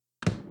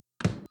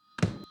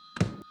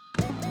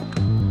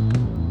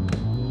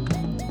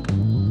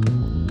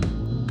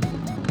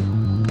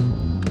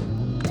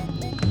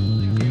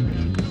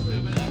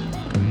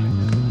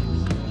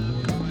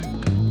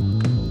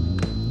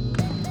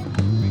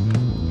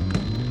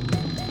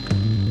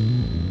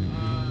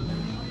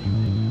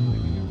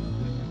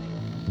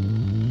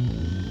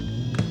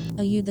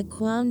Are you the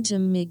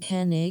quantum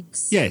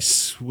mechanics?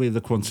 Yes, we're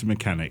the Quantum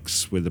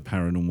Mechanics. We're the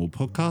paranormal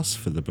podcast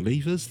for the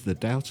believers, the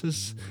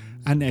doubters,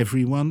 and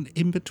everyone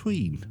in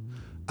between.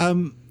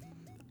 I've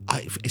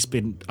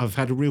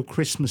had a real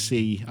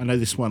Christmassy. I know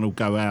this one will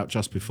go out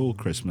just before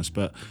Christmas,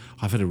 but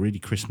I've had a really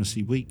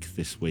Christmassy week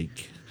this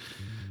week.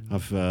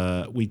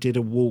 We did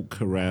a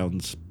walk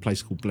around a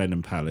place called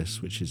Blenheim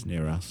Palace, which is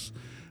near us,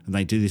 and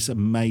they do this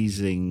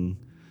amazing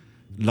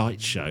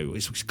light show.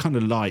 It's kind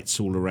of lights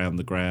all around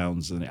the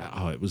grounds, and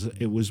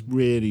it was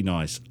really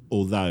nice.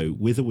 Although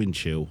with a wind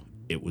chill,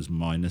 it was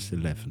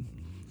 -11.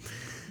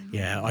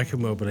 Yeah, I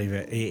can well believe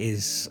it. It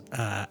is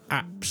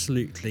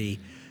absolutely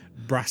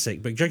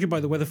brassic. But judging by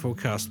the weather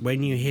forecast,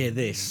 when you hear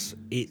this,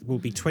 it will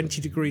be 20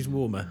 degrees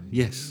warmer.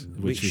 Yes,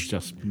 which is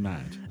just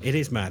mad. It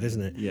is mad,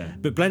 isn't it? Yeah.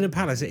 But Blenheim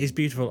Palace, it is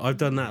beautiful. I've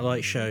done that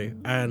light show,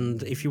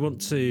 and if you want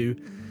to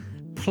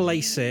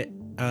place it,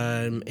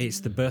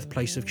 it's the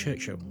birthplace of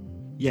Churchill.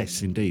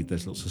 Yes, indeed.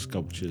 There's lots of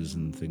sculptures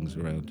and things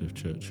around of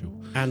Churchill.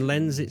 And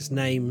lends its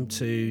name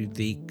to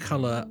the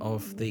colour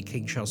of the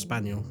King Charles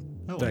Spaniel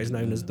that is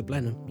known as the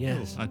Blenheim.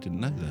 Yes. Oh, I didn't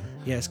know that.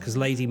 Yes, because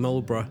Lady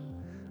Marlborough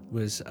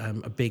was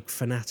a big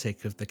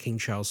fanatic of the King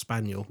Charles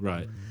Spaniel.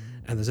 Right.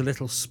 And there's a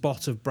little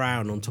spot of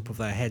brown on top of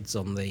their heads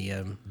on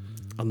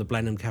the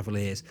Blenheim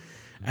Cavaliers.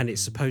 And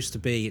it's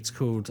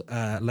called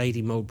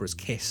Lady Marlborough's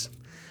Kiss.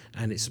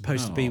 And it's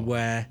supposed to be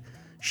where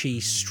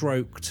she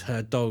stroked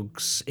her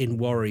dogs in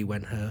worry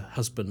when her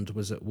husband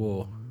was at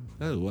war.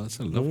 Oh, well, that's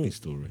a lovely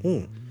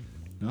story.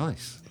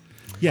 Nice.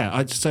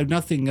 Yeah, so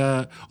nothing...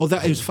 it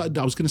was fun.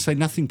 I was going to say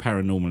nothing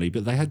paranormally,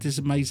 but they had this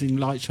amazing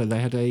light show. They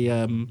had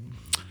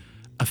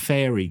a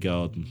fairy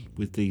garden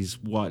with these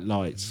white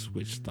lights,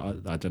 which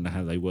I don't know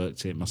how they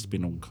worked it. It must have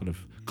been on kind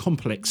of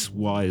complex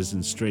wires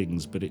and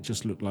strings, but it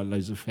just looked like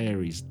loads of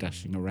fairies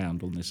dashing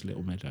around on this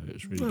little meadow. It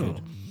was really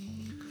good.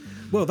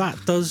 Well, that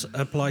does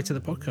apply to the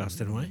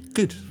podcast in a way.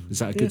 Good. Is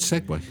that a good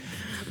segue?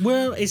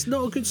 Well, it's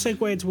not a good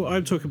segue into what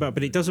I'm talking about,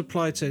 but it does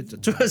apply to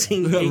us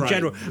in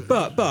general.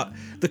 But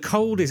the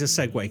cold is a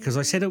segue, because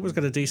I said I was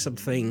going to do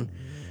something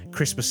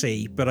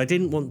Christmassy, but I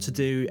didn't want to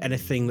do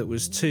anything that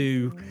was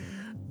too...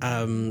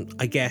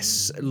 I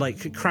guess, like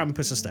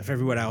Krampus and stuff.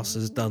 Everyone else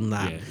has done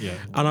that. Yeah.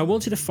 And I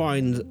wanted to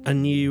find a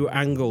new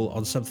angle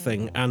on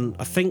something, and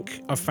I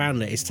think I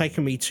found it. It's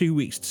taken me 2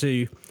 weeks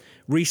to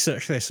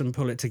research this and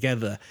pull it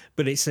together,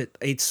 but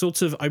it's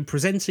sort of, I'm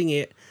presenting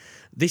it.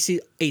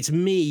 It's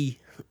me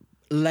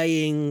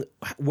laying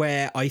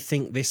where I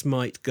think this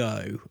might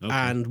go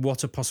and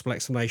what a possible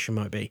explanation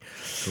might be.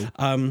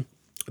 Cool.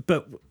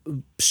 But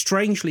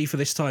strangely, for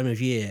this time of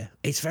year,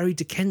 it's very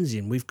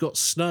Dickensian. We've got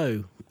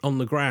snow on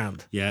the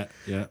ground. Yeah.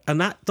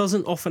 And that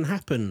doesn't often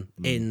happen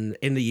in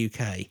the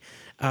UK.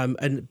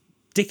 And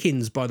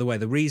Dickens, by the way,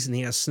 the reason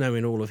he has snow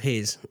in all of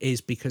his is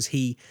because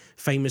he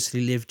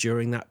famously lived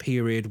during that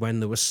period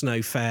when there were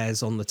snow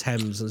fairs on the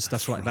Thames and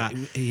stuff like that.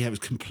 Yeah, it was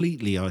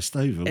completely iced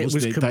over, wasn't it? It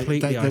was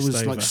completely iced over.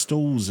 There was like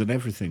stalls and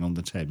everything on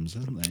the Thames,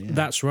 wasn't there? Yeah.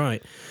 That's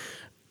right.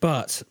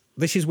 But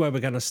this is where we're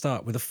going to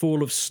start, with a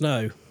fall of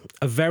snow,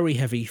 a very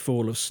heavy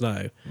fall of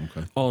snow,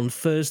 on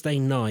Thursday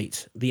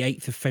night, the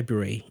 8th of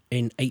February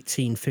in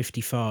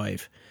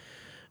 1855.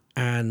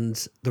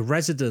 And the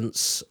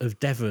residents of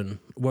Devon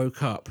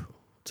woke up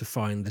to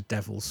find the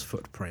devil's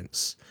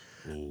footprints.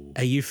 Ooh.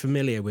 Are you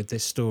familiar with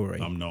this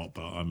story? I'm not,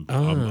 but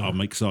I'm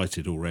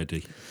excited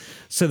already.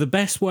 So the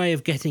best way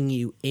of getting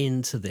you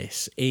into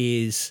this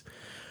is...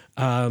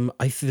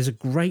 there's a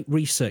great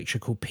researcher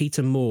called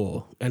Peter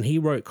Moore, and he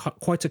wrote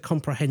quite a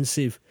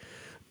comprehensive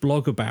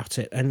blog about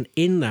it. And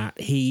in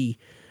that,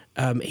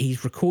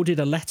 he's recorded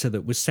a letter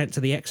that was sent to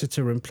the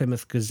Exeter and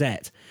Plymouth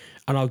Gazette.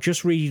 And I'll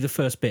just read you the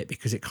first bit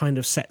because it kind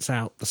of sets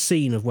out the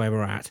scene of where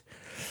we're at.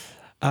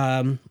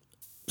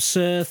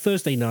 Sir,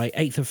 Thursday night,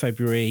 8th of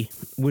February,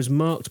 was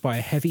marked by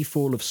a heavy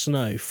fall of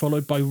snow,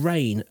 followed by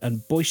rain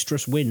and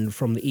boisterous wind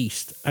from the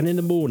east, and in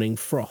the morning,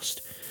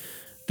 frost.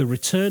 The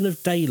return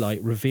of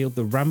daylight revealed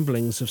the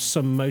ramblings of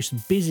some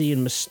most busy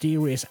and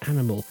mysterious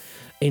animal,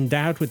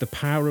 endowed with the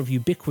power of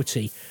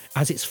ubiquity,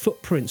 as its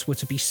footprints were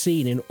to be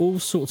seen in all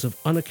sorts of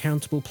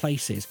unaccountable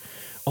places,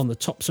 on the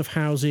tops of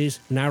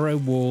houses, narrow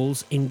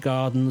walls, in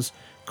gardens,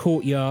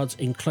 courtyards,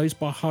 enclosed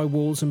by high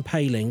walls and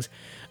palings,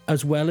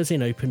 as well as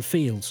in open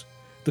fields.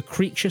 The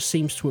creature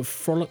seems to have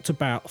frolicked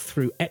about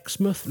through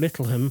Exmouth,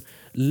 Littleham,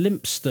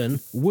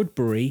 Lympstone,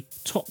 Woodbury,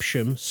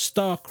 Topsham,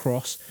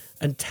 Starcross,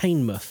 and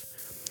Teignmouth.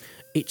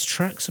 Its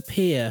tracks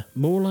appear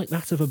more like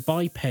that of a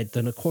biped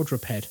than a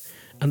quadruped,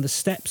 and the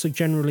steps are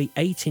generally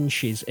 8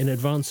 inches in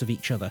advance of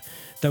each other,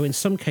 though in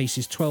some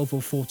cases 12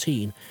 or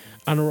 14,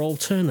 and are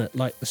alternate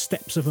like the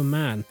steps of a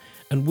man,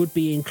 and would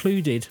be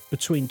included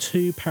between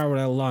 2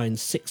 parallel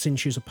lines 6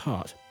 inches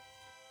apart.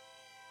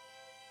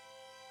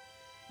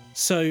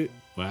 So...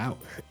 Wow.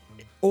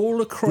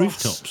 All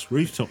across...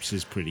 Rooftops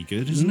is pretty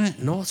good, isn't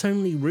it? Not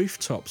only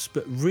rooftops,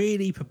 but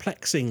really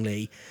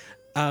perplexingly...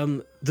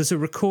 there's a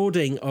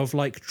recording of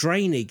like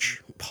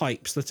drainage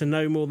pipes that are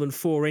no more than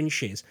 4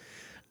 inches,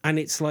 and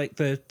it's like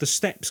the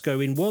steps go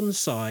in one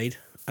side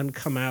and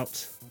come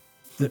out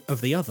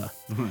of the other,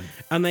 Right.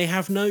 and they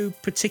have no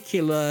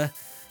particular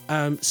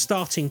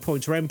starting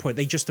point or end point.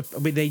 They just, I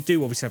mean, they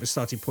do obviously have a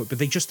starting point, but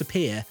they just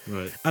appear,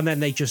 Right. and then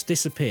they just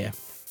disappear.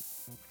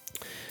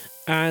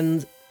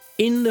 And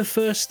in the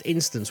first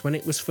instance, when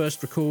it was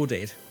first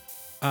recorded,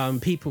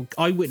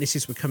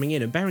 eyewitnesses were coming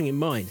in, and bearing in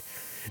mind,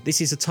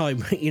 this is a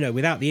time,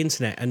 without the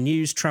internet, and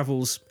news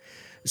travels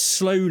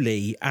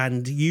slowly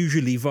and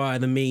usually via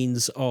the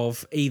means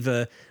of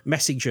either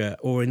messenger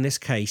or, in this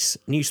case,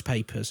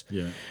 newspapers.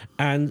 Yeah.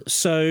 And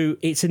so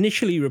it's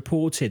initially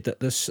reported that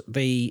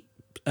the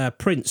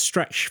prints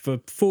stretched for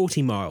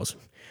 40 miles.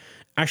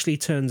 Actually,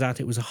 turns out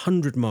it was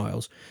 100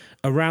 miles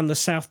around the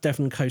South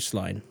Devon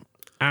coastline.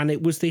 And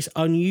it was this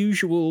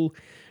unusual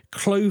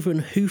cloven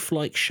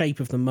hoof-like shape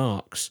of the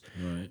marks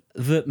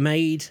that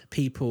made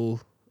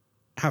people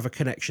have a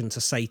connection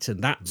to Satan.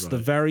 That's the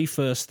very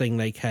first thing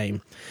they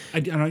came.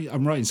 And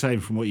I'm right in saying,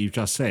 from what you've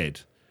just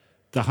said,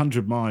 the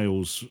 100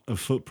 miles of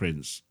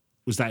footprints,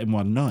 was that in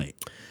one night?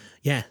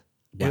 Yeah.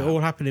 Wow. It all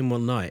happened in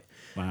one night.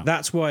 Wow.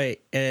 That's why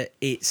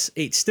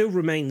it still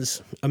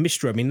remains a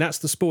mystery. I mean, that's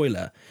the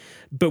spoiler.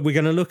 But we're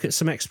going to look at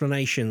some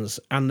explanations,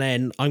 and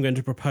then I'm going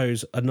to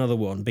propose another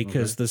one,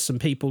 because there's some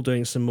people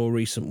doing some more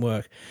recent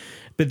work.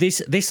 But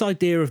this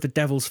idea of the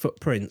devil's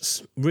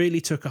footprints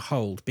really took a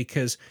hold,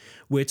 because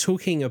we're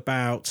talking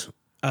about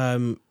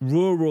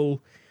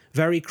rural,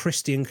 very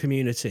Christian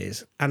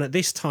communities. And at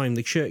this time,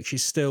 the church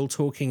is still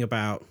talking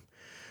about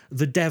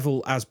the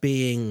devil as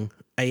being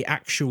a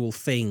actual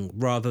thing,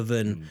 rather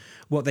than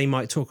what they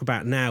might talk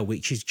about now,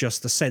 which is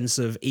just a sense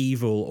of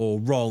evil or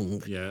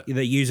wrong. Yeah.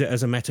 They use it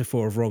as a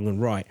metaphor of wrong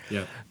and right.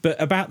 Yeah.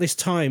 But about this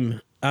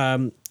time,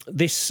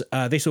 this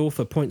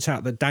author points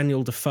out that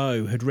Daniel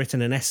Defoe had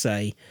written an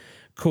essay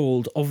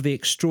called "Of the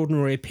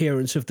Extraordinary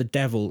Appearance of the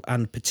Devil,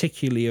 and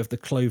particularly of the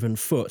Cloven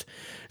Foot."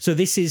 So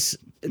this is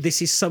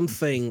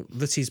something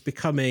that is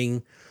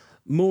becoming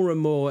more and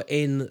more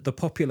in the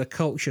popular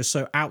culture.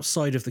 So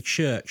outside of the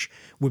church,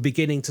 we're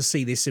beginning to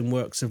see this in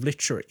works of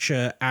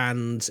literature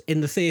and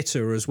in the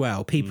theatre as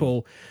well.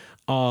 People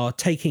are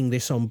taking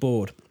this on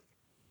board.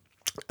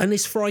 And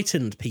this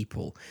frightened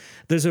people.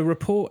 There's a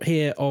report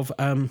here of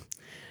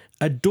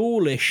a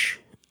Dawlish,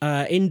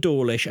 in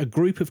Dawlish, a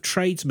group of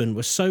tradesmen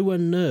were so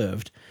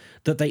unnerved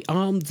that they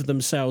armed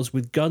themselves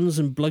with guns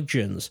and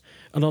bludgeons,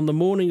 and on the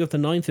morning of the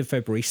 9th of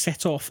February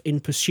set off in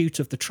pursuit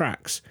of the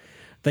tracks.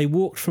 They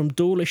walked from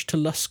Dawlish to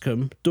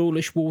Luscombe,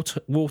 Dawlish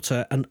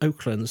Water and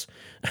Oaklands.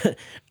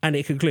 And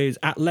it concludes,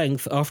 at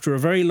length, after a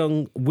very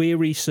long,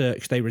 weary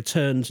search, they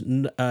returned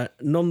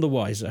none the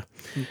wiser,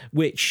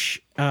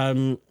 which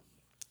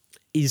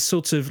is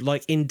sort of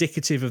like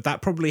indicative of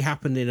that probably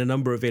happened in a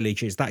number of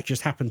villages. That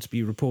just happened to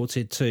be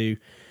reported to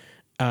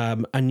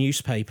a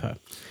newspaper.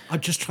 I'm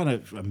just trying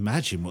to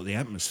imagine what the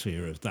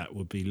atmosphere of that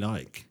would be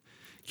like.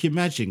 Can you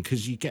imagine?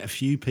 Because you get a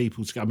few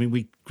people together. I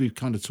mean, we've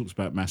kind of talked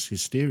about mass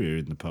hysteria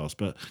in the past,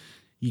 but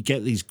you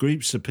get these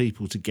groups of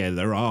people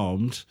together,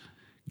 armed,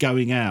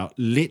 going out,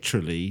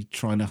 literally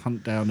trying to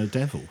hunt down a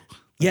devil.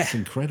 That's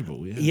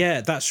incredible. Yeah,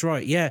 that's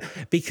right. Yeah,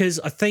 because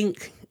I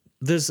think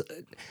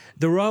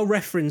there are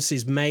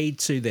references made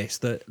to this,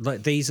 that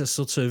like these are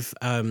sort of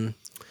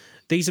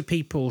these are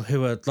people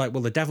who are like,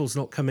 well, the devil's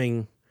not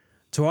coming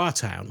to our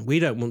town. We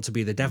don't want to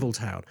be the devil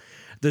town.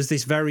 There's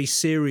this very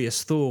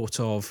serious thought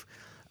of,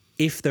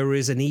 if there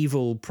is an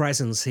evil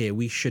presence here,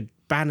 we should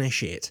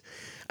banish it.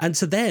 And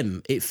to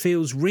them, it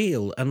feels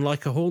real and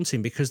like a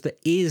haunting, because there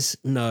is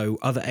no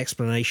other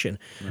explanation.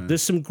 Right.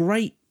 There's some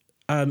great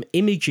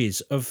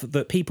images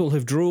that people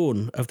have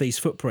drawn of these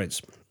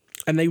footprints,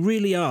 and they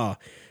really are,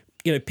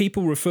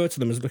 people refer to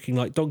them as looking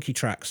like donkey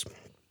tracks.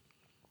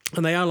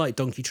 And they are like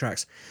donkey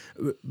tracks.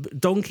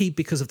 Donkey,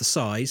 because of the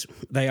size,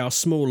 they are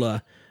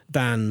smaller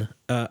than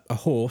a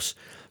horse.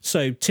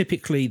 So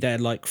typically they're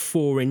like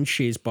 4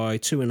 inches by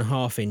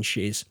 2.5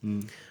 inches,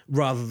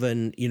 rather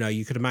than,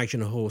 you could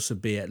imagine a horse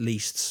would be at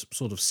least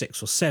sort of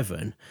 6 or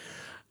 7.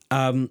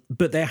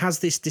 But there has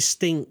this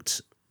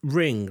distinct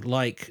ring,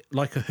 like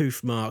a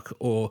hoof mark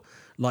or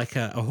like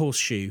a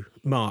horseshoe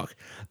mark,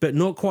 but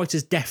not quite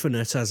as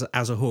definite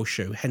as a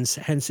horseshoe,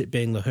 hence it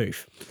being the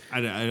hoof.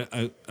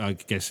 I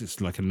guess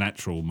it's like a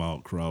natural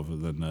mark rather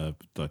than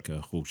like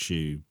a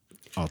horseshoe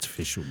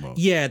artificial mark.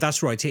 Yeah,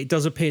 that's right. It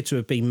does appear to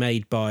have been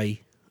made by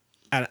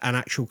an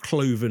actual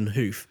cloven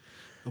hoof.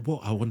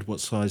 I wonder what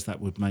size that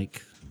would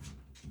make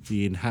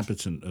the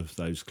inhabitant of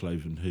those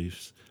cloven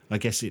hoofs. I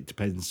guess it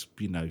depends,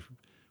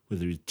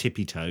 whether it's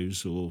tippy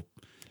toes or...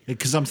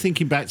 Because I'm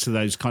thinking back to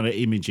those kind of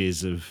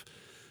images of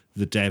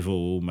the devil,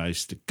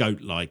 almost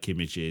goat-like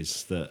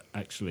images, that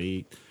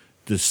actually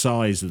the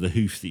size of the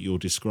hoof that you're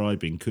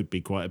describing could be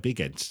quite a big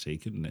entity,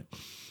 couldn't it?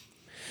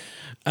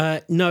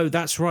 No,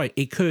 that's right.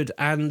 It could.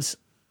 And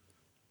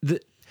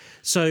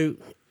so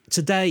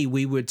today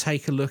we would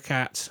take a look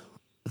at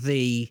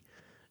the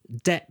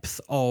depth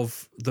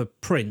of the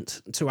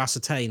print to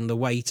ascertain the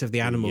weight of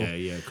the animal.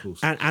 Yeah, of course.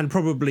 And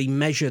probably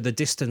measure the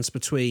distance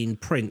between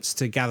prints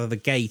to gather the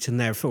gait and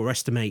therefore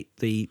estimate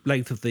the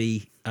length of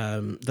the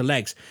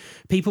legs.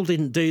 People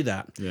didn't do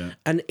that. Yeah.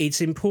 And it's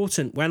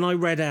important, when I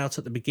read out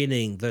at the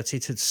beginning that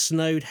it had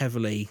snowed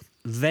heavily,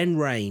 then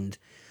rained,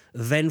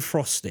 then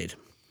frosted,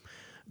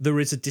 there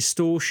is a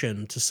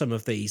distortion to some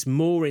of these,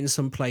 more in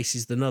some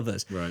places than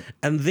others. Right.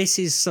 And this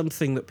is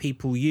something that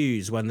people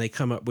use when they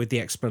come up with the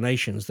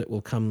explanations that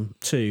we'll come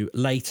to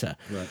later.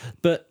 Right.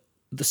 But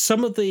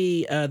some of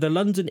the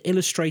London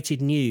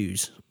Illustrated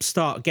News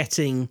start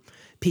getting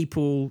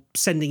people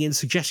sending in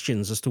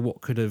suggestions as to what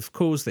could have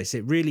caused this.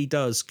 It really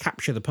does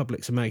capture the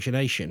public's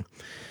imagination.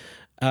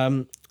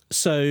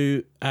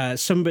 So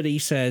somebody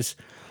says,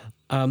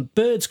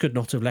 birds could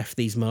not have left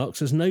these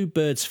marks, as no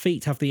bird's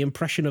feet have the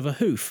impression of a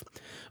hoof.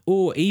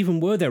 Or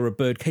even were there a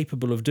bird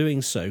capable of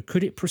doing so,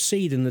 could it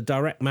proceed in the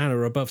direct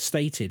manner above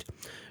stated?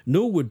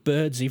 Nor would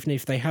birds, even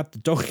if they had the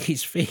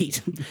donkey's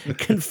feet,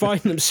 confine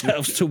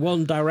themselves to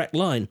one direct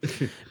line,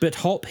 but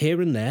hop here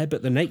and there.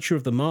 But the nature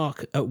of the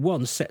mark at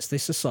once sets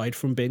this aside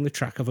from being the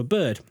track of a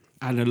bird.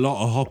 And a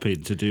lot of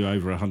hopping to do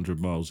over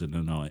 100 miles in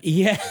a night.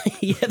 Yeah,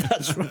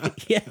 that's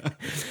right. Yeah.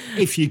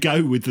 If you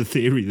go with the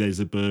theory there's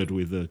a bird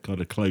with a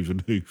kind of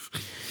cloven hoof.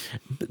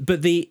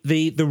 But the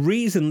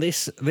reason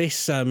this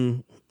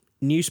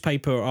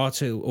newspaper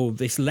article or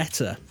this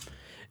letter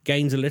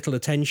gains a little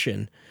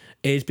attention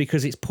is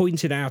because it's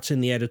pointed out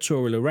in the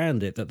editorial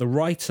around it that the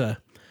writer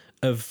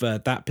of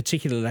that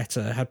particular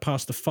letter had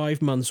passed a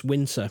 5 months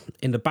winter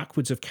in the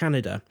backwoods of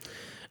Canada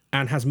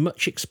and has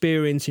much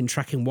experience in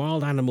tracking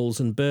wild animals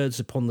and birds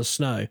upon the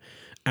snow,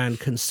 and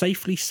can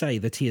safely say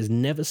that he has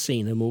never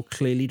seen a more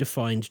clearly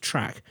defined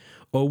track,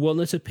 or one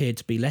that appeared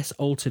to be less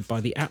altered by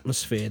the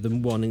atmosphere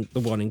than the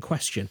one in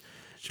question.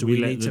 Do we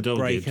let need the to dog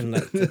break in? and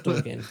let the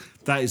dog in?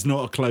 That is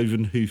not a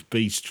cloven hoof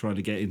beast trying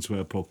to get into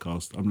our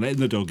podcast. I'm letting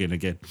the dog in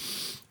again.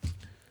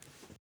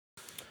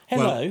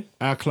 Hello.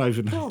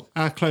 Well,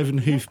 our cloven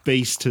hoof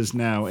beast has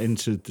now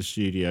entered the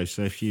studio.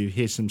 So if you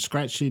hear some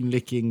scratching,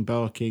 licking,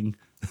 barking,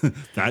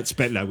 that's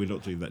better. No, we're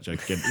not doing that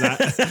joke again.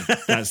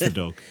 That's the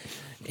dog.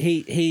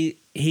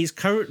 He's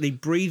currently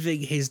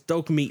breathing his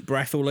dog meat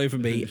breath all over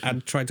me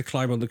and trying to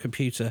climb on the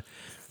computer.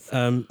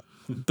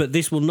 But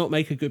this will not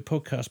make a good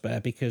podcast,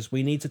 Bear, because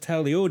we need to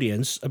tell the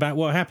audience about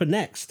what happened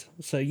next.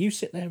 So you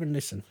sit there and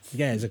listen.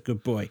 Yeah, he's a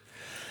good boy.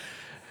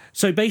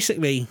 So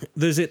basically,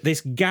 there's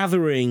this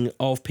gathering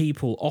of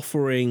people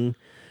offering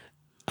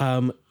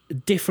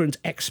different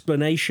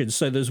explanations.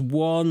 So there's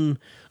one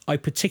I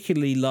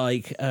particularly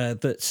like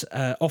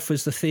that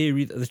offers the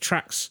theory that the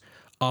tracks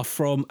are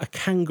from a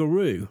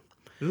kangaroo.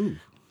 Ooh.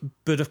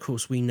 But of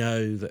course, we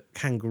know that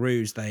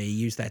kangaroos, they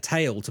use their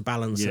tail to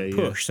balance and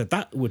push, so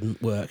that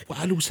wouldn't work. Well,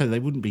 and also they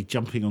wouldn't be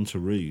jumping onto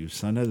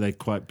roofs. I know they're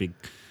quite big,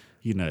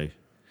 you know.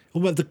 Oh,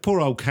 but the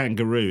poor old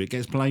kangaroo, it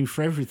gets blamed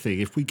for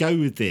everything. If we go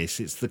with this,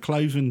 it's the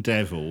cloven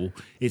devil,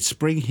 it's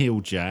Spring Heel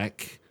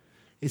Jack,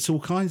 it's all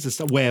kinds of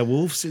stuff.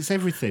 Werewolves, it's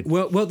everything.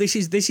 Well, this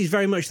is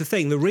very much the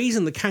thing. The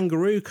reason the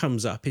kangaroo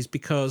comes up is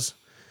because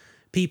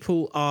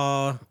people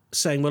are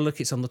saying, well, look,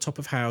 it's on the top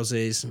of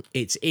houses,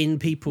 it's in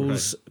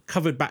people's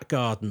covered back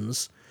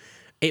gardens,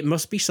 it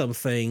must be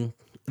something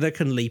that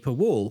can leap a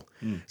wall.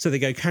 So they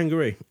go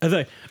kangaroo.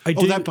 Although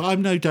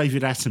I'm no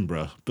David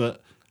Attenborough,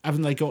 but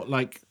haven't they got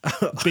like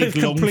big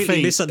I've long completely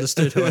feet?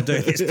 misunderstood who I'm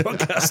doing this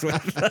podcast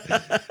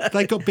with.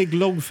 They got big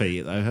long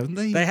feet though, haven't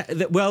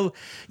they? Well,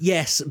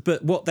 yes,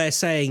 but what they're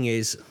saying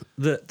is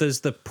that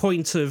there's the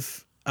point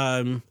of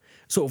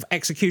sort of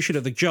execution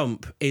of the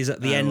jump is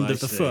at the end of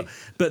the foot,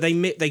 but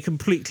they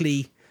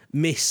completely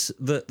miss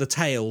that the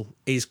tail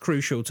is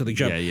crucial to the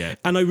jump. Yeah.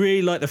 And I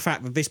really like the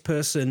fact that this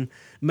person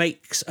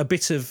makes a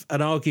bit of an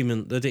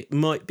argument that it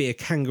might be a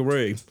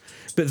kangaroo,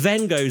 but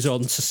then goes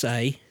on to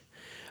say,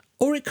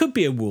 or it could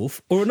be a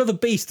wolf or another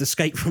beast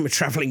escaped from a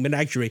travelling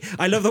menagerie.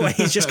 I love the way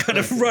he's just kind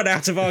of run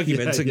out of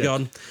arguments and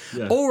gone,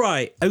 all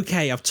right,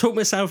 okay, I've talked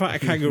myself out a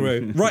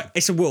kangaroo. Right,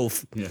 it's a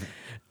wolf. Yeah.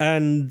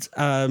 And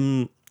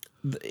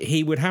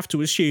he would have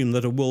to assume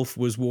that a wolf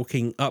was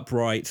walking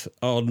upright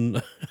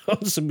on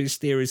some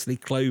mysteriously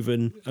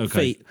cloven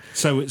feet.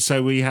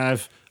 So we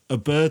have a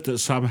bird that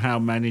somehow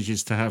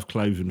manages to have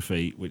cloven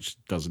feet,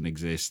 which doesn't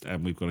exist,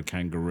 and we've got a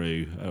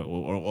kangaroo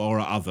or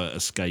other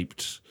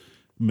escaped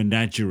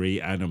menagerie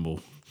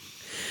animal.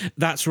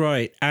 That's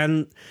right.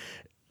 And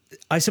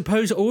I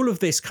suppose all of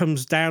this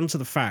comes down to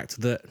the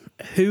fact that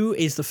who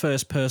is the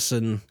first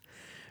person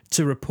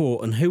to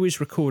report and who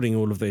is recording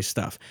all of this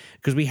stuff,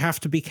 because we have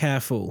to be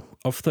careful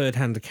of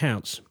third-hand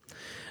accounts.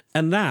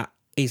 And that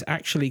is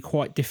actually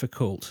quite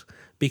difficult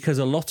because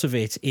a lot of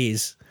it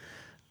is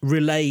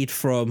relayed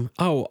from,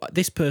 oh,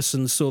 this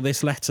person saw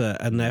this letter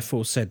and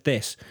therefore said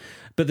this.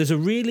 But there's a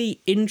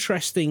really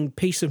interesting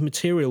piece of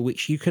material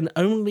which you can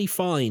only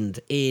find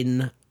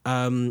in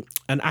an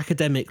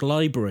academic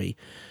library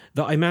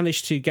that I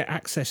managed to get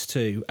access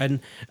to. And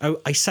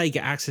I say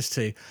get access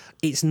to,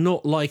 it's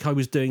not like I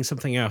was doing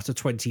something out of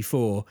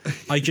 24.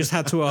 I just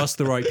had to ask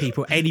the right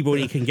people.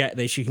 Anybody can get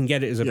this. You can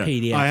get it as a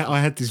PDF.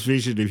 I had this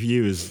vision of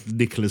you as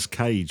Nicolas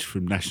Cage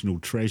from National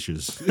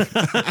Treasures.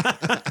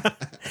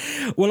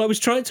 Well, I was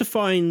trying to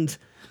find,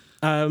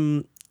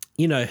 who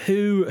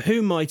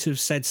might have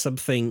said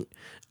something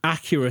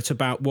accurate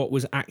about what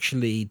was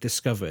actually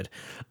discovered.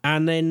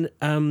 And then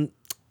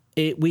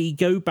we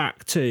go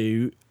back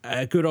to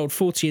good old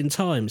Fortean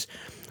times.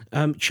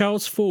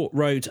 Charles Fort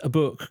wrote a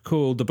book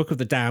called The Book of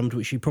the Damned,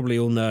 which you probably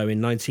all know,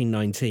 in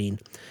 1919.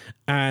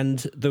 And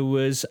there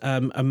was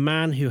a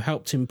man who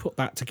helped him put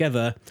that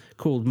together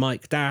called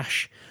Mike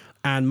Dash.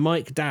 And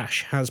Mike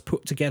Dash has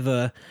put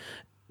together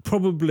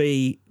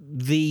probably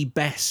the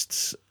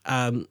best,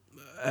 I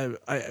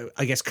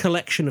guess,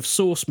 collection of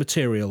source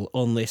material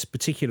on this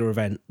particular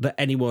event that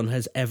anyone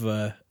has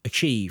ever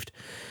achieved.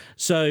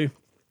 So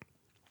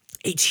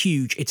it's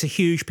huge. It's a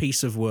huge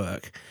piece of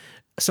work.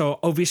 So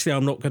obviously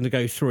I'm not going to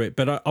go through it,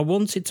 but I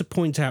wanted to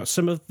point out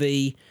some of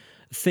the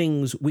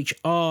things which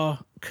are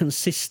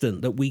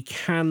consistent that we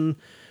can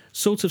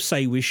sort of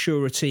say with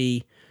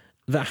surety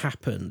that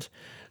happened.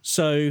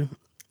 So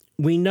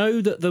we know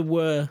that there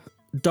were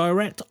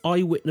direct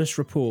eyewitness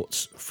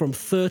reports from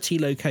 30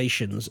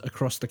 locations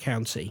across the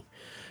county,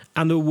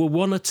 and there were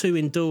one or two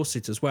in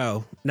Dorset as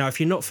well. Now, if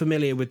you're not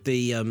familiar with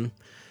the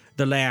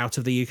layout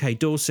of the UK,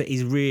 Dorset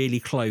is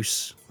really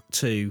close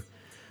to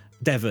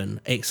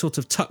Devon. It sort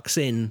of tucks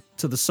in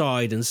to the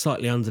side and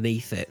slightly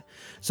underneath it,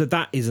 so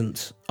that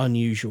isn't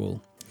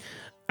unusual.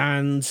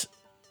 And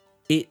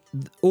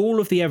all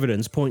of the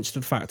evidence points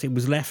to the fact it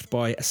was left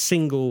by a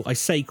single, I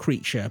say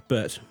creature,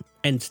 but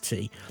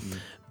entity.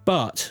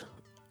 But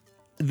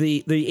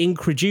the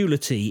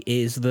incredulity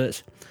is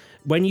that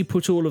when you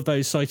put all of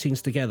those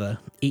sightings together,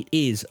 it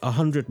is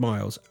 100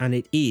 miles, and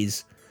it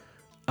is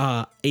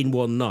in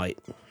one night.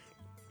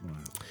 Wow.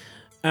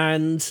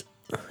 And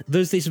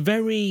there's this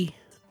very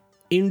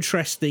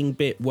interesting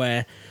bit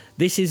where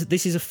this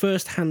is a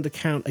first-hand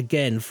account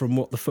again from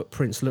what the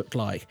footprints looked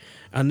like,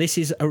 and this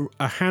is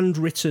a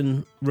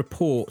handwritten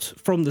report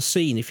from the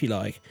scene, if you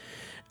like.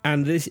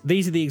 And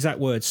these are the exact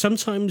words.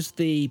 Sometimes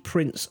the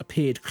prints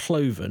appeared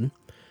cloven,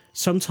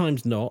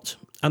 sometimes not,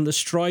 and the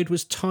stride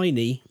was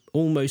tiny,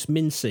 almost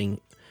mincing,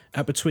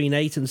 at between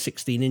 8 and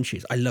 16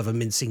 inches. I love a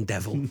mincing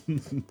devil.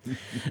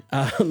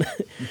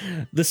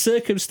 The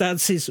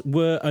circumstances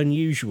were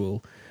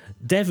unusual.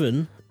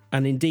 Devon,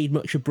 and indeed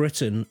much of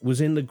Britain, was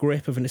in the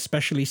grip of an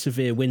especially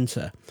severe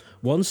winter,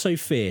 one so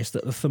fierce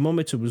that the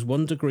thermometer was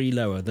 1 degree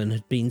lower than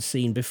had been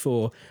seen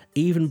before,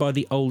 even by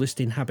the oldest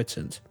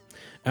inhabitant.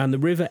 And the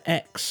River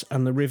Exe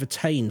and the River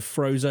Tyne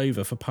froze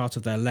over for part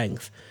of their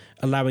length,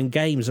 allowing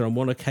games and on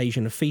one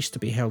occasion a feast to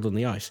be held on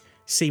the ice.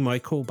 See my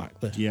callback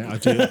there. Yeah, I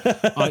do.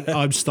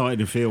 I'm starting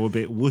to feel a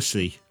bit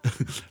wussy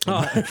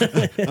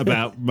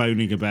about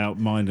moaning about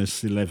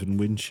minus 11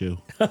 wind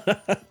chill.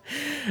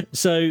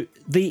 So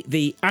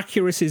the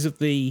accuracies of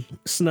the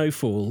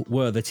snowfall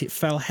were that it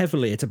fell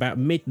heavily at about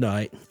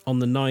midnight on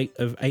the night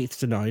of 8th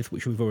to 9th,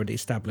 which we've already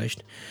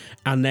established.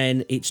 And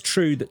then it's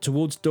true that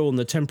towards dawn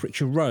the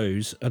temperature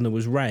rose and there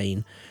was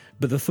rain,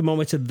 but the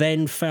thermometer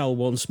then fell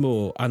once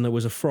more and there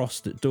was a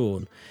frost at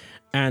dawn.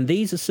 And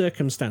these are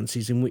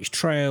circumstances in which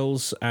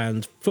trails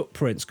and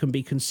footprints can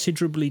be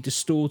considerably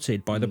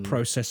distorted by the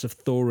process of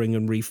thawing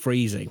and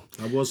refreezing.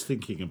 I was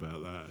thinking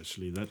about that,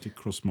 actually. That did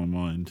cross my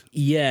mind.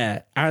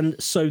 Yeah, and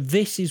so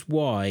this is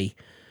why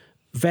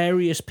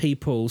various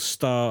people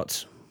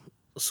start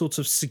sort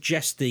of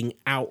suggesting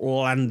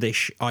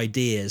outlandish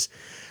ideas,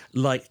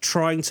 like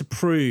trying to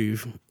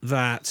prove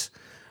that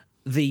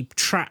the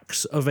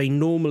tracks of a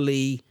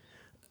normally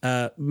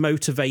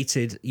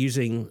motivated,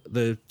 using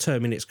the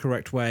term in its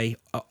correct way,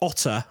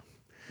 otter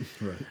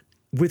right.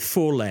 with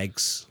 4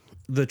 legs,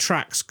 the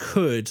tracks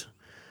could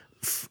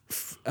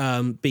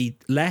be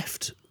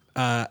left,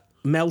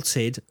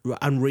 melted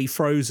and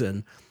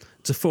refrozen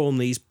to form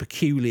these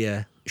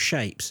peculiar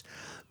shapes.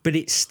 But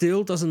it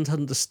still doesn't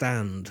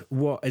understand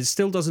it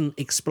still doesn't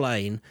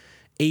explain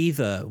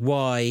either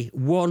why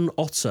one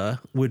otter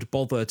would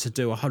bother to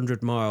do a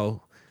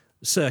 100-mile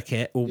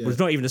circuit, or was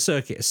not even a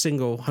circuit, a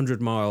single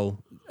 100-mile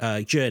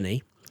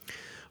journey,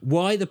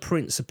 why the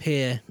prints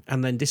appear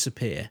and then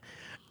disappear,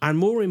 and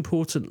more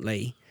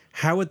importantly,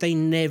 how had they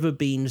never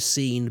been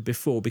seen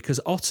before? Because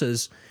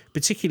otters,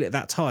 particularly at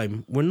that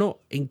time, were not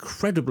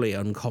incredibly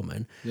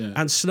uncommon,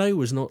 and snow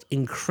was not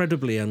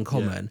incredibly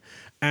uncommon,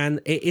 and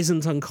it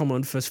isn't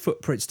uncommon for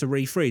footprints to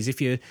refreeze.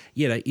 If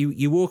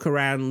you walk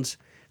around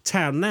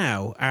town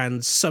now,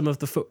 and some of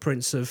the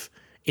footprints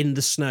in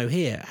the snow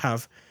here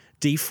have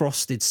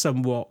defrosted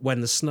somewhat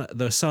when the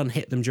sun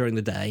hit them during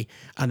the day,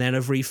 and then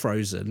have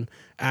refrozen,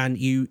 and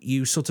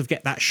you sort of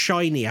get that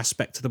shiny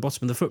aspect to the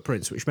bottom of the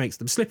footprints, which makes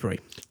them slippery.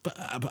 But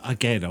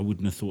again, I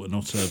wouldn't have thought an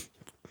otter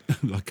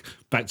Like,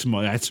 back to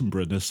my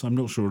Attenborough-ness, I'm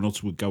not sure an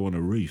otter would go on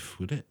a roof,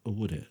 would it? Or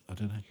would it? I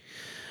don't know.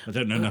 I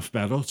don't know enough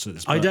about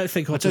otters. I don't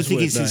think otters I don't think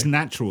would, it's no. its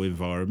natural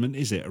environment,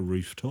 is it? A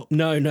rooftop?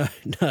 No.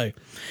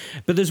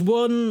 But there's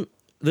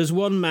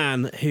one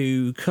man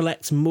who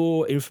collects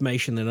more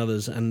information than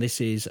others, and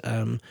this is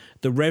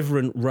the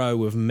Reverend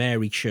Rowe of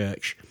Mary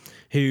Church,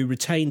 who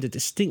retained a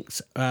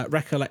distinct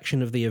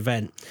recollection of the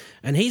event.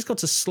 And he's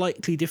got a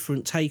slightly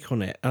different take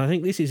on it. And I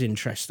think this is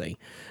interesting,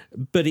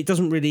 but it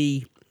doesn't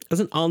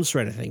answer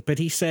anything. But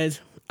he said,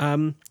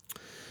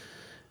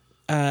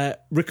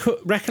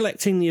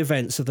 recollecting the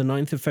events of the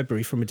 9th of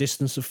February from a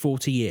distance of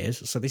 40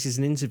 years. So this is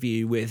an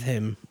interview with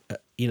him,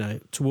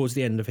 towards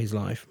the end of his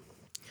life.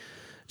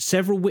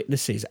 Several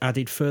witnesses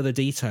added further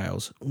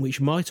details,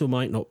 which might or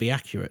might not be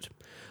accurate.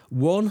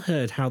 One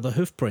heard how the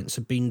hoof prints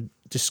had been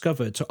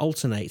discovered to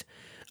alternate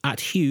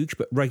at huge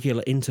but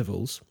regular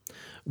intervals,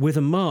 with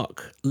a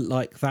mark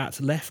like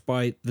that left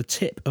by the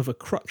tip of a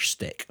crutch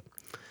stick.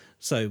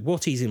 So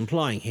what he's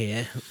implying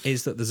here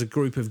is that there's a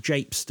group of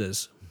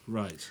japesters.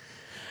 Right.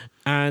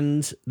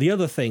 And the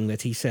other thing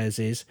that he says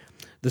is,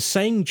 the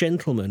same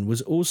gentleman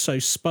was also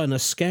spun a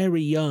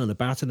scary yarn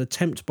about an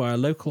attempt by a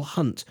local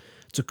hunt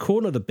to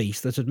corner the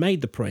beast that had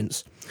made the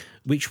prints,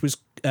 which was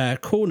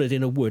cornered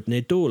in a wood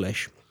near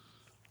Dawlish,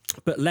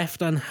 but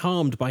left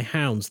unharmed by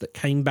hounds that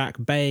came back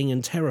baying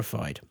and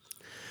terrified.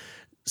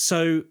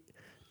 So,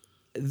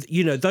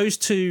 those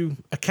two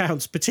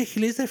accounts,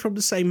 particularly if they're from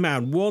the same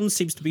man, one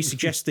seems to be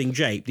suggesting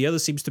jape, the other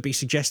seems to be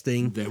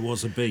suggesting there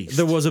was a beast.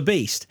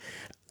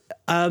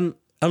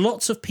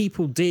 Lots of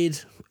people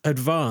did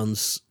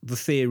advance the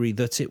theory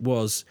that it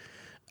was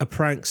a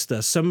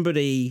prankster.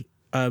 Somebody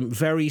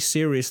very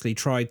seriously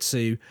tried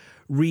to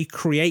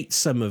recreate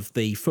some of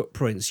the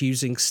footprints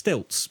using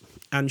stilts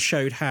and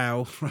showed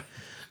how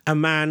a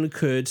man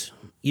could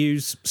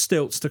use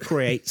stilts to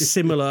create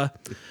similar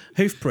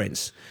hoof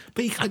prints.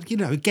 But,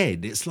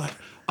 again, it's like,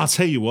 I'll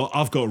tell you what,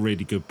 I've got a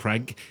really good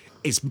prank.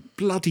 It's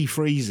bloody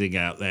freezing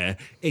out there.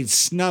 It's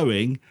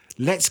snowing.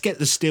 Let's get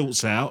the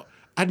stilts out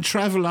and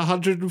travel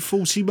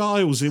 140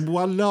 miles in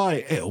one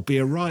night. It'll be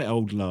a right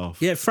old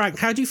laugh. Yeah, Frank,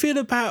 how do you feel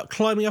about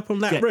climbing up on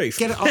that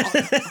roof?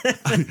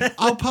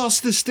 I'll pass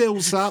the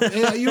stilts up.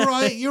 You're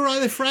right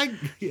there, Frank.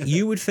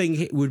 You would think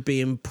it would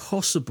be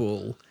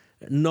impossible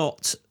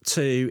not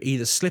to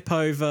either slip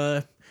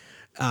over,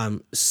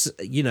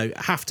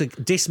 have to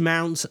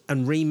dismount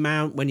and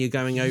remount when you're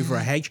going over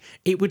a hedge.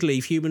 It would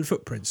leave human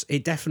footprints.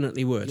 It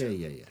definitely would.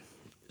 Yeah.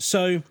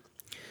 So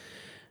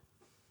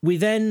we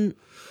then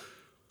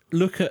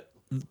look at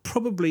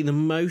probably the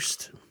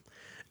most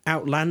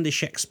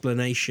outlandish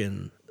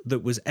explanation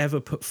that was ever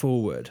put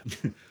forward.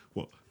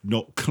 What?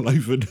 Not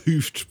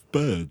cloven-hoofed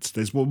birds.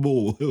 There's one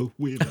more.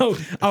 Weird.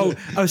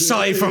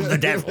 Aside from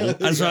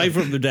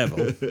the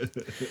devil.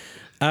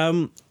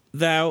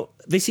 Now,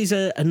 this is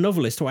a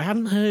novelist who I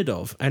hadn't heard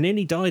of, and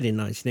only died in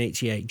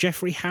 1988,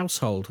 Geoffrey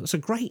Household. That's a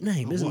great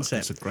name, isn't it?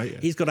 That's a great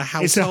name. He's got a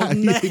household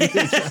name.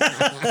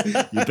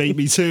 You beat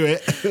me to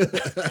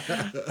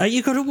it.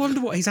 You've got to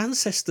wonder what his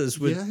ancestors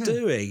were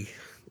doing.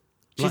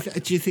 Do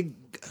you think...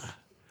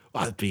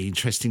 Well, it'd be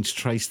interesting to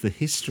trace the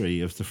history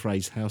of the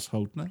phrase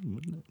household name,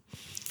 wouldn't it?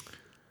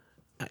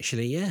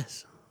 Actually,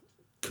 yes.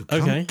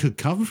 Could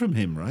come from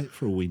him, right?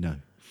 For all we know.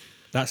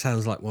 That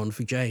sounds like one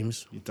for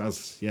James. It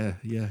does, yeah.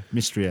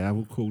 Mystery Hour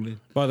will call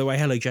in. By the way,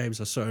 hello, James.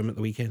 I saw him at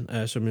the weekend.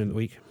 I was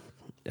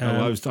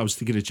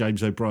thinking of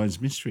James O'Brien's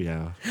Mystery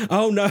Hour.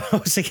 Oh, no, I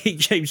was thinking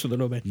James from the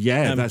Norman.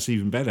 Yeah, that's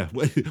even better.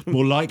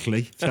 More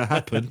likely to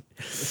happen.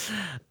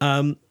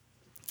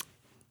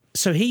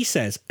 So he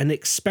says an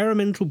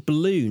experimental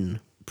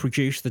balloon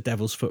produced the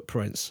devil's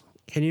footprints.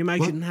 Can you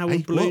imagine how a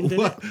balloon did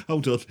it?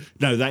 Hold on.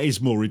 No, that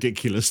is more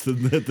ridiculous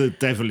than the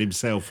devil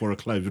himself or a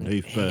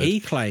cloven-hoofed bird. He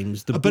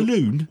claims a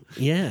balloon?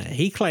 Yeah,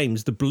 he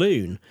claims the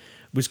balloon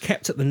was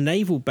kept at the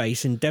naval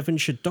base in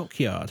Devonport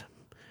Dockyard,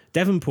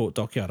 and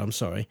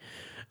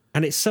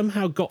it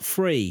somehow got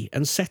free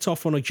and set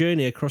off on a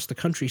journey across the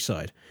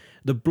countryside.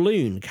 The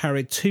balloon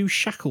carried 2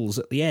 shackles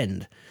at the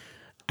end,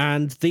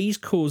 and these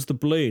caused the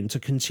balloon to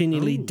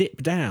continually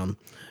dip down.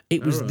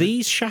 It was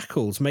these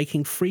shackles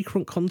making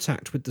frequent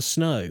contact with the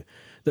snow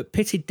that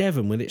pitted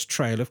Devon with its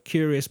trail of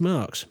curious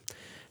marks.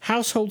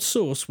 Household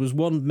source was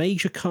one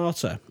Major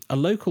Carter, a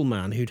local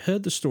man who'd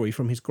heard the story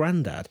from his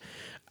granddad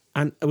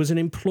and was an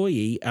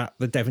employee at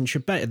the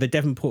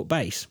Devonport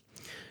base.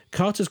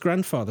 Carter's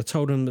grandfather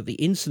told him that the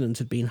incident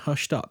had been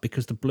hushed up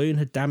because the balloon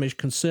had damaged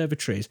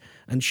conservatories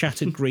and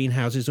shattered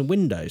greenhouses and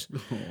windows.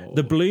 Oh.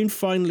 The balloon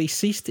finally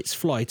ceased its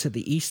flight at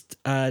the East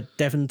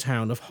Devon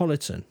town of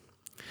Honiton.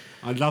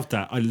 I love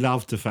that. I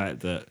love the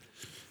fact that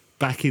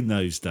back in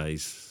those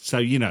days, so,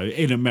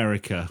 in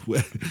America,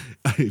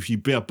 if you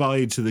buy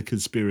into the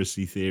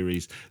conspiracy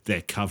theories,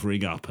 they're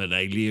covering up an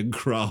alien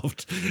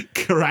craft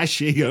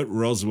crashing at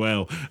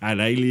Roswell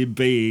and alien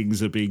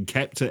beings are being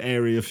kept at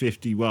Area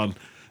 51.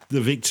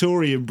 The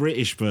Victorian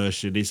British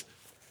version is,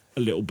 a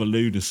little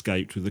balloon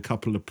escaped with a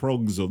couple of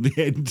prongs on the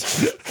end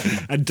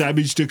and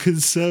damaged a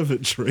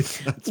conservatory.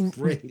 That's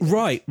brilliant.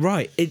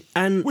 Right.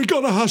 And We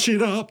got to hush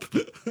it up.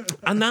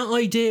 and that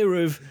idea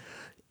of,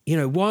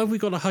 why have we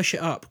got to hush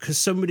it up? Because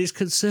somebody's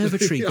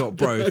conservatory got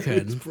broken.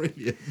 It's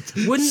brilliant.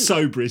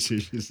 So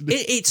British, isn't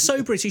it? It's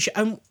so British.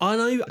 And I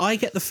know I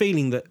get the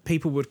feeling that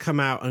people would come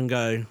out and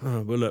go,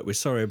 oh, well, look, we're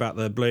sorry about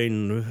the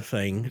balloon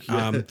thing.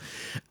 Yeah.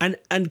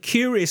 And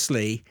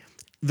curiously,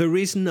 there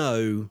is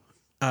no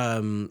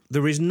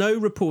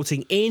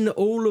reporting in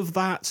all of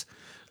that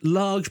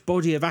large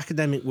body of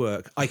academic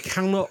work. I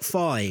cannot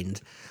find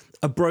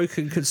a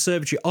broken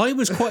conservatory. I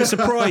was quite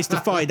surprised to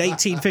find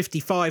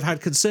 1855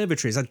 had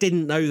conservatories. I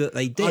didn't know that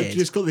they did. I've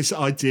just got this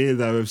idea,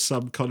 though, of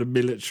some kind of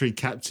military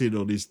captain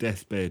on his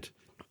deathbed.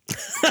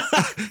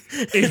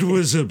 It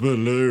was a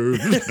balloon.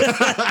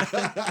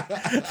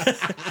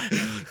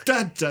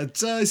 Da, da,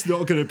 da. It's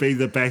not going to be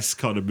the best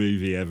kind of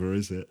movie ever,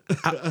 is it?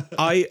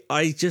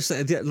 I just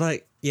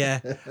like, yeah.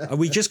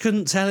 We just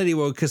couldn't tell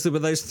anyone because there were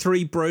those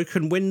 3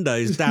 broken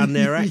windows down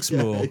near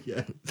Exmoor.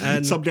 Yeah.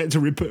 And somebody had to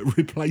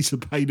replace a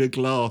pane of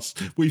glass.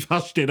 We've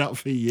hushed it up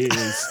for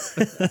years.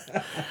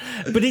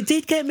 But it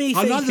did get me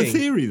thinking. I know the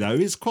theory, though.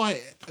 It's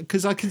quite...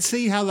 Because I can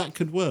see how that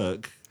could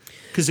work.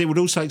 Because it would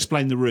also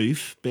explain the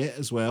roof bit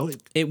as well.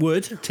 It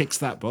would. Ticks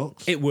that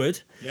box. It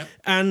would. Yeah.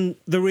 And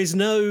there is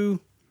no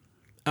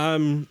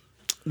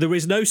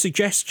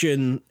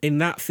suggestion in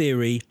that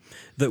theory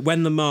that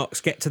when the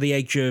marks get to the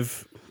edge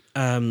of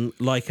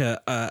like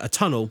a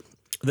tunnel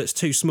that's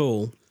too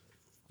small,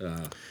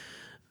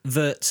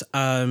 that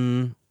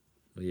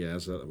yeah,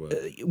 how's that work?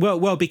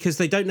 well, because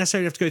they don't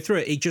necessarily have to go through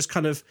it. It just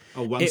kind of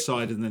one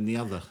side and then the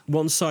other.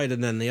 One side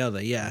and then the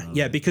other.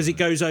 Yeah, because it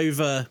goes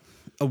over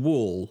a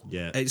wall.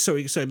 Yeah.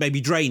 So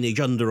maybe drainage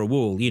under a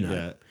wall.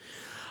 Yeah.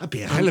 That'd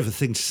be a hell of a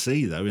thing to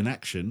see, though, in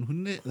action,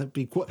 wouldn't it? That'd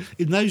be quite.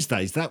 In those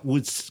days, that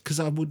would, because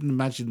I wouldn't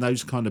imagine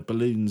those kind of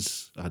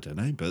balloons. I don't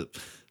know, but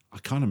I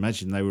can't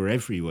imagine they were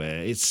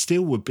everywhere. It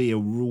still would be a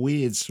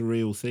weird,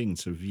 surreal thing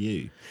to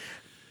view.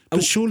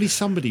 But surely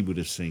somebody would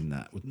have seen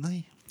that, wouldn't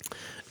they?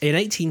 In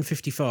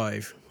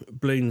 1855,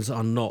 balloons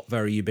are not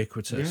very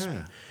ubiquitous.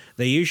 Yeah.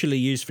 They're usually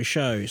used for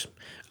shows.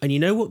 And you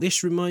know what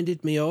this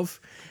reminded me of?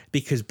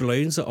 Because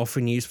balloons are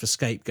often used for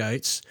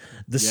scapegoats.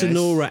 The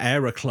Sonora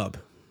Aero Club.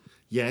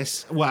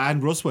 Yes. Well,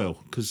 and Roswell,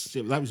 because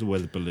that was a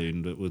weather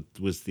balloon that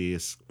was the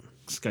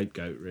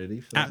scapegoat,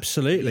 really.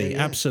 Absolutely.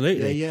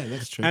 Yeah,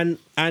 that's true.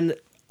 And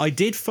I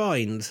did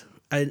find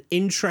an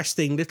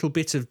interesting little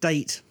bit of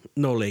date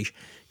knowledge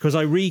because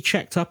I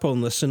rechecked up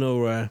on the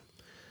Sonora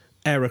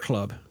Aero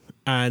Club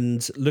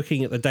and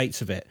looking at the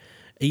dates of it.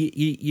 Are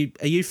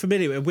you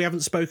familiar with it? We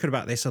haven't spoken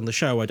about this on the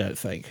show, I don't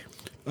think.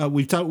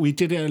 We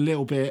did it a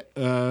little bit.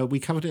 We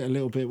covered it a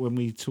little bit when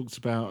we talked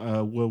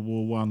about World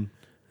War One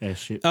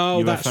airship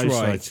UFO that's right.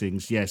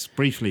 sightings. Yes,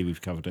 briefly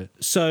we've covered it.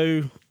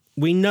 So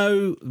we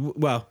know,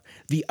 well,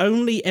 the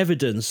only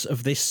evidence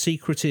of this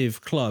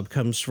secretive club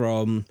comes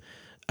from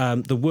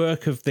the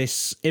work of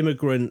this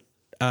immigrant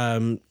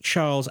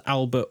Charles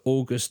Albert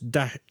August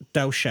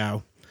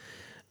Delschow.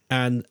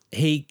 And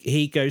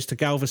he goes to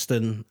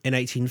Galveston in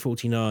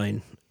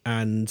 1849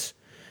 and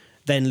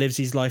then lives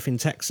his life in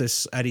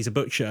Texas, and he's a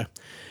butcher.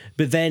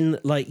 But then,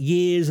 like,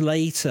 years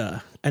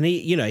later, and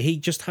he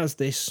just has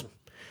this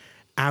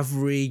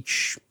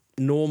average,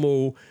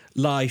 normal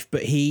life,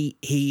 but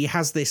he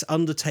has this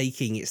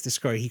undertaking. It's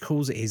described. He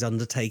calls it his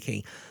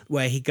undertaking,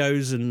 where he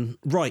goes and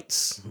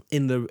writes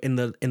in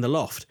the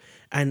loft,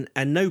 and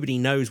nobody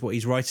knows what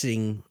he's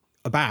writing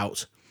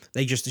about.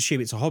 They just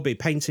assume it's a hobby,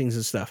 paintings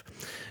and stuff.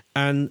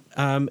 And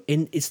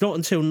it's not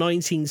until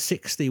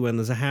 1960 when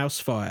there's a house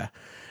fire,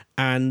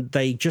 and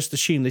they just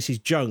assume this is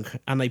junk,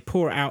 and they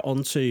pour it out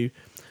onto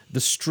the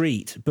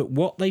street. But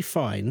what they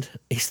find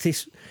is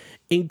this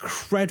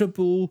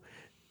incredible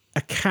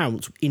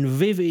account in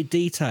vivid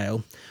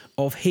detail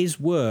of his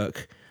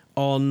work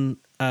on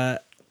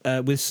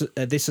with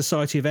the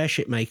Society of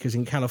Airship Makers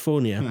in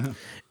California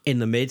in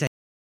the mid.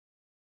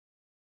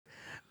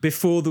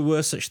 Before there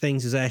were such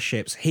things as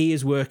airships, he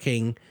is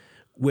working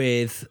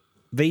with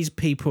these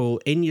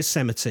people in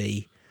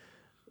Yosemite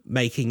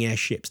making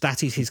airships.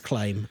 That is his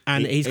claim.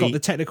 And he's got the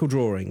technical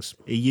drawings.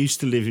 He used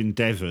to live in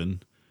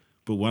Devon,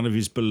 but one of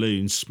his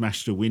balloons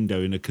smashed a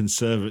window in a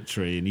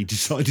conservatory and he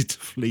decided to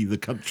flee the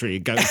country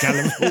and go to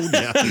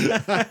California.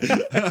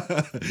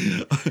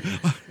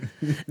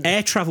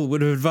 Air travel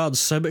would have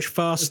advanced so much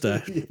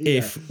faster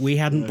if we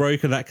hadn't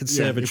broken that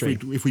conservatory.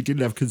 If we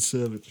didn't have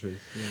conservatory.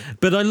 Yeah.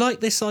 But I like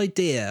this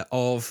idea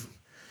of,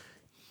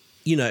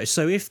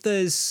 so if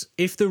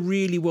there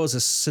really was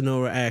a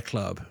Sonora Air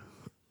Club,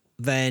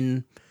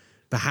 then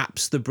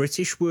perhaps the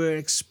British were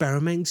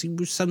experimenting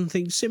with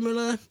something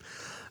similar.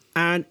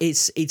 And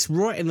it's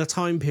right in the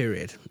time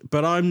period,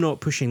 but I'm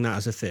not pushing that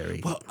as a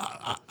theory. Well,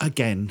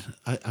 again,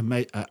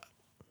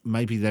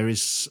 maybe there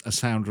is a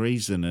sound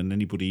reason, and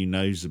anybody who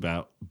knows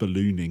about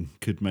ballooning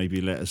could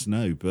maybe let us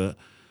know. But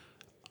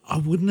I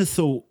wouldn't have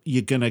thought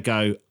you're going to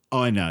go,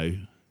 I know.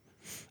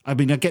 I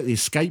mean, I get the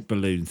escape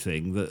balloon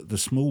thing, the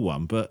small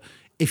one, but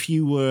if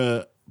you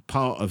were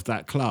part of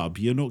that club,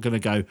 you're not going to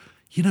go,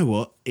 you know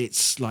what,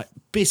 it's like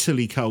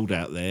bitterly cold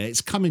out there,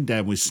 it's coming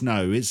down with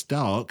snow, it's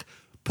dark,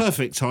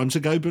 perfect time to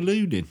go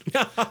ballooning.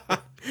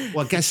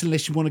 Well, I guess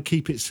unless you want to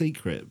keep it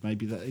secret,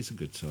 maybe that is a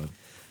good time.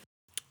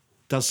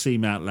 Does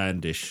seem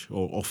outlandish,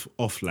 or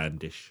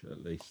offlandish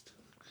at least.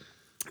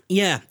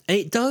 Yeah,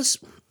 it does.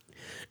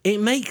 It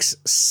makes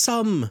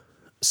some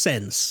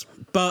sense,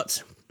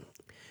 but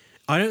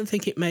I don't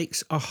think it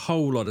makes a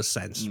whole lot of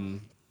sense.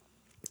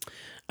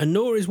 And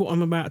nor is what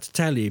I'm about to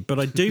tell you, but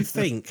I do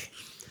think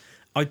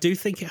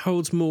it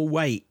holds more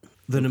weight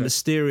than a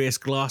mysterious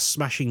glass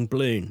smashing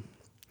balloon.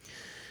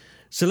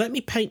 So let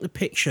me paint the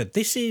picture.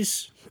 This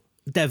is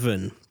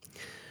Devon,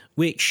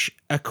 which,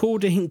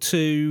 according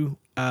to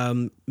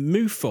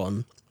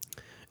MUFON,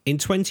 in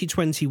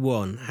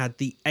 2021 had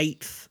the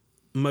 8th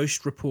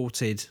most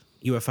reported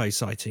UFO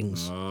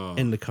sightings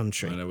in the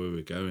country. I know where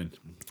we're going.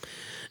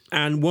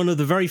 And one of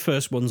the very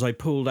first ones I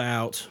pulled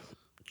out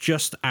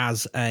just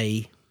as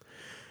an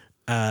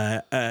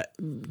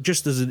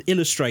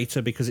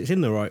illustrator because it's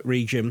in the right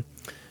region.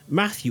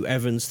 Matthew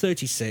Evans,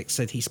 36,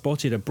 said he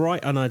spotted a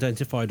bright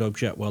unidentified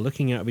object while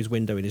looking out of his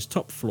window in his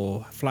top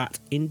floor flat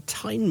in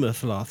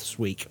Tynemouth last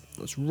week.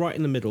 That's right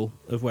in the middle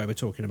of where we're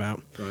talking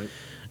about. Right.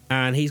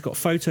 And he's got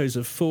photos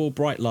of 4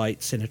 bright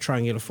lights in a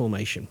triangular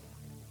formation.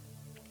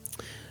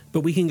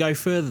 But we can go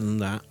further than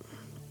that.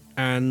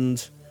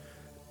 And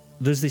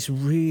there's this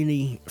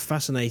really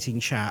fascinating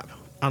chap,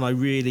 and I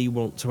really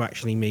want to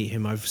actually meet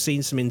him. I've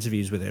seen some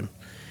interviews with him.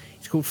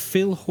 He's called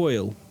Phil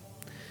Hoyle,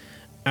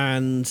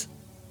 and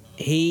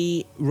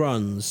he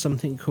runs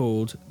something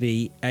called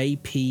the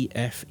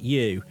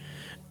APFU.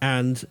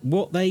 And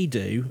what they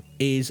do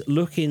is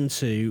look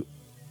into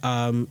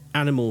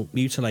animal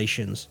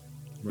mutilations,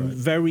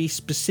 very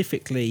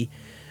specifically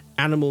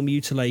animal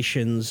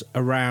mutilations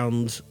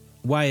around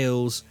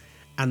Wales,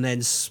 and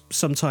then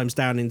sometimes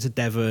down into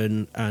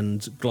Devon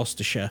and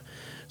Gloucestershire.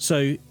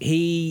 So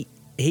he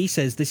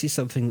says this is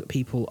something that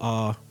people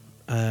are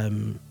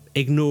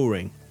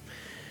ignoring.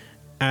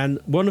 And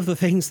one of the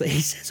things that he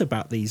says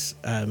about these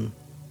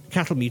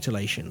cattle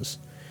mutilations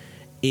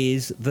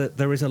is that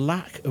there is a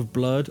lack of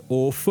blood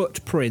or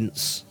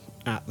footprints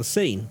at the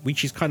scene,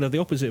 which is kind of the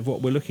opposite of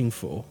what we're looking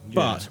for. Yeah.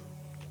 But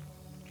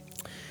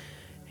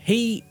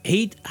he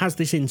has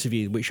this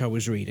interview which I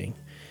was reading,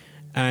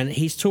 and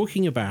he's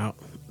talking about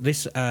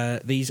these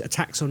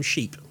attacks on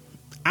sheep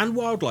and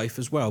wildlife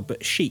as well,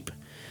 but sheep.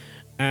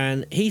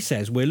 And he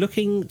says, we're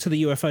looking to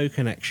the UFO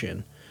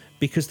connection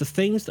because the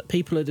things that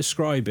people are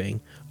describing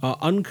are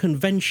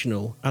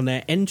unconventional and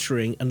they're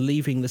entering and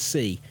leaving the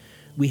sea.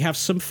 We have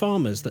some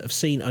farmers that have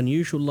seen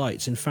unusual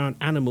lights and found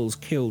animals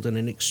killed in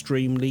an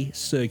extremely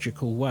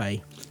surgical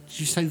way. Did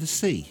you say the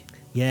sea?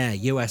 Yeah,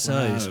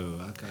 USOs.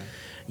 Oh, okay.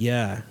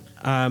 Yeah.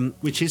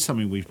 Which is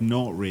something we've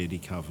not really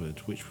covered,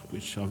 which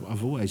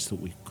I've always thought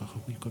we've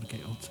got to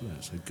get onto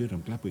that. So good,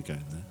 I'm glad we're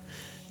going there.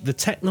 The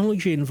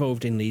technology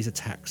involved in these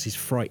attacks is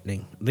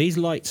frightening. These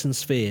lights and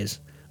spheres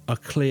are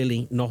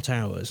clearly not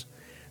ours.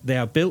 They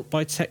are built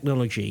by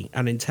technology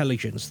and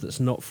intelligence that's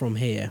not from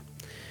here.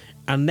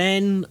 And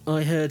then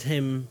I heard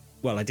him,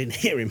 well, I didn't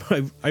hear him,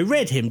 I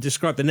read him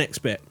describe the next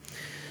bit.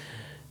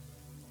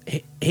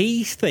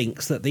 He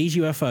thinks that these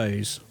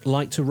UFOs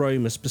like to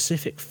roam a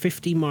specific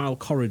 50-mile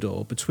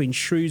corridor between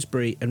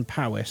Shrewsbury and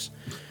Powys,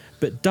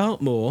 but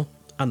Dartmoor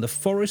and the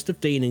Forest of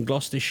Dean in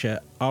Gloucestershire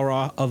are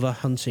our other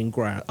hunting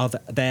ground.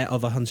 Their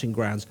other hunting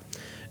grounds.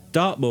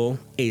 Dartmoor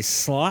is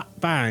slap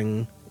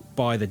bang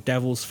by the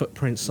Devil's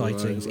Footprint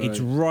sightings. Right.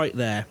 It's right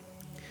there.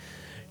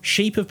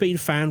 Sheep have been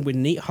found with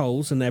neat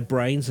holes in their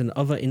brains and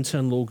other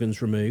internal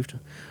organs removed.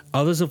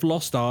 Others have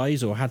lost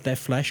eyes or had their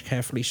flesh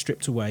carefully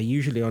stripped away,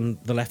 usually on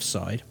the left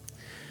side.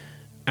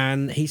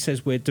 And he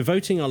says, we're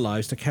devoting our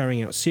lives to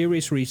carrying out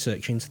serious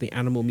research into the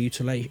animal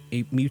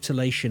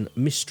mutilation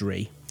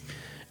mystery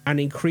and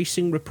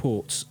increasing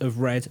reports of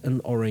red and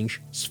orange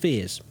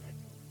spheres.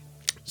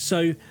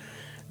 So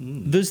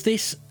there's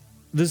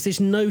this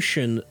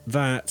notion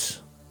that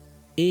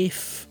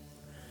if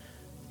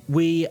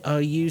we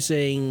are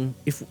using,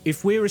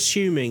 if we're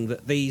assuming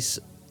that these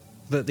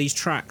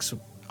tracks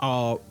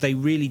they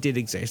really did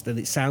exist, and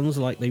it sounds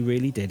like they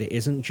really did. It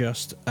isn't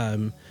just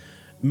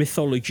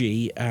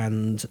mythology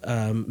and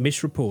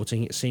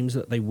misreporting. It seems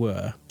that they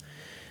were.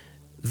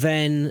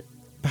 Then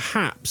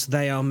perhaps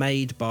they are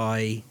made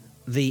by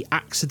the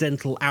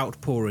accidental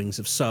outpourings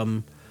of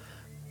some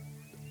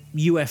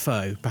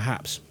UFO,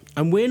 perhaps.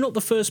 And we're not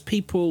the first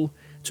people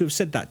to have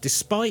said that,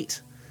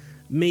 despite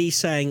me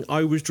saying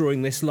I was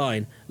drawing this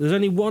line. There's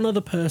only one other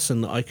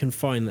person that I can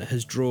find that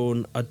has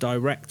drawn a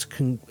direct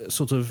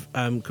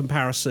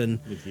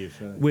comparison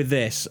with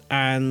this.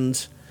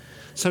 And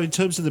so in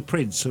terms of the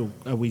prints,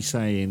 are we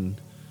saying,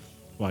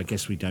 well, I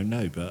guess we don't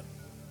know, but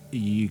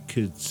you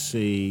could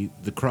see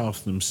the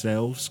craft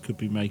themselves could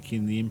be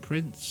making the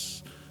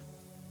imprints,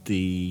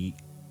 the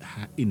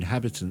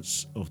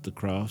inhabitants of the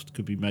craft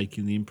could be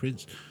making the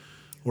imprints,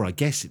 or I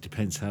guess it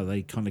depends how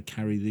they kind of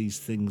carry these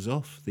things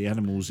off, the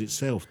animals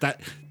itself.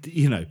 That,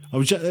 you know,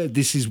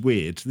 this is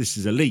weird, this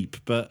is a leap,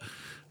 but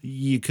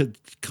you could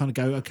kind of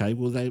go, okay,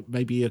 well,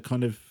 maybe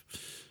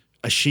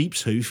a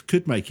sheep's hoof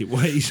could make it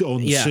ways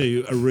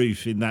onto a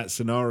roof in that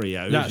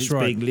scenario. That's if it's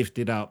right. being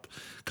lifted up.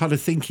 Kind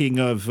of thinking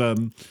of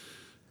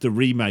the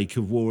remake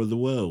of War of the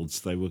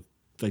Worlds.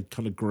 They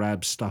kind of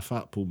grab stuff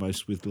up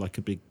almost with like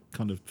a big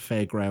kind of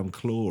fairground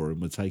claw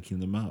and were taking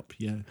them up.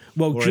 Yeah.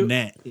 Well, or a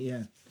net.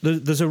 Yeah.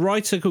 There's a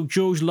writer called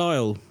George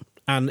Lyle,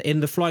 and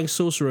in the Flying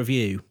Saucer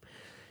Review,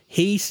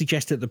 he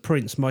suggested the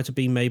prints might have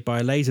been made by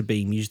a laser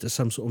beam used as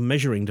some sort of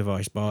measuring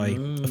device by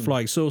a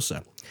flying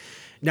saucer.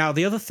 Now,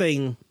 the other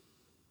thing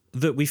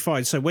that we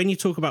find, so when you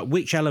talk about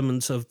which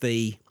elements of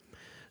the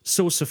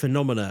saucer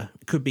phenomena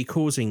could be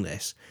causing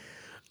this,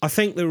 I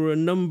think there are a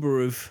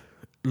number of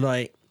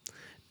like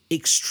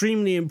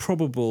extremely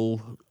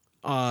improbable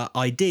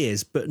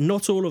ideas, but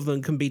not all of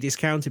them can be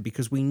discounted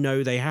because we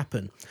know they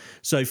happen.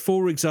 So,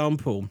 for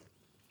example,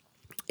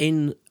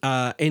 in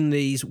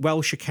these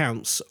Welsh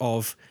accounts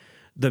of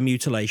the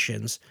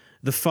mutilations,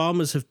 the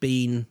farmers have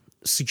been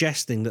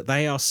suggesting that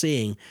they are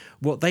seeing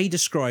what they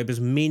describe as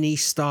mini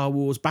Star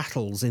Wars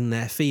battles in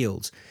their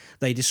fields.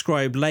 They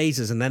describe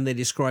lasers, and then they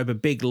describe a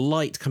big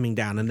light coming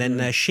down, and then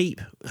their sheep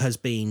has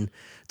been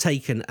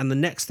taken, and the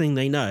next thing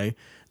they know,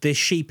 this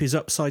sheep is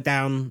upside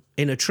down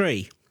in a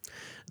tree.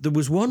 There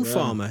was one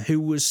farmer who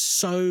was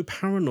so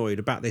paranoid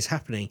about this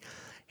happening,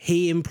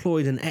 he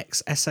employed an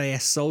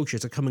ex-SAS soldier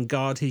to come and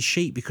guard his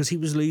sheep because he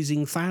was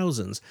losing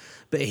thousands.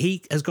 But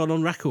he has gone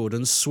on record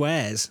and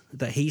swears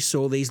that he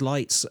saw these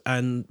lights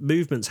and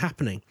movements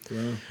happening.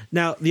 Wow.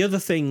 Now, the other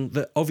thing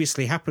that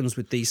obviously happens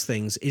with these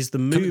things is the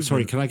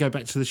movement. Can I go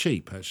back to the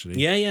sheep, actually?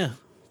 Yeah.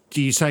 Are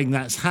you saying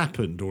that's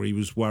happened, or he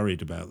was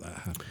worried about that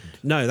happening?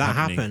 No, that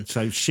happened.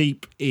 So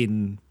sheep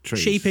in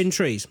trees. Sheep in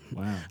trees.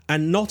 Wow.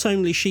 And not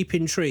only sheep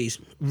in trees,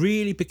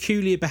 really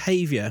peculiar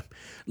behaviour,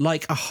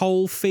 like a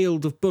whole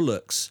field of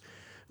bullocks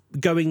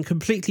going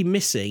completely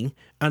missing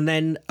and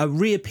then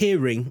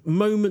reappearing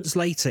moments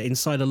later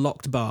inside a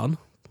locked barn.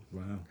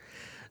 Wow.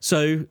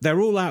 So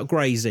they're all out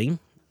grazing.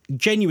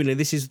 Genuinely,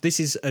 this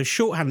is a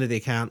shorthanded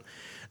account.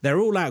 They're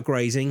all out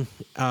grazing.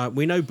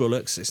 We know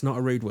bullocks. It's not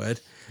a rude word.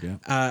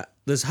 Yeah.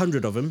 There's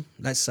 100 of them,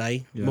 let's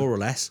say, more or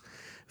less.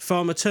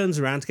 Farmer turns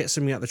around to get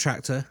something out the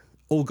tractor,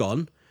 all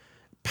gone.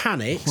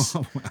 Panics.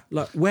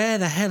 Like, where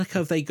the hell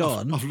have they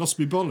gone? I've lost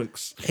my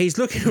bollocks. He's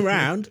looking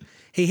around.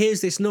 He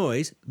hears this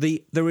noise.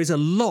 There is a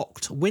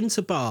locked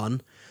winter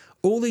barn.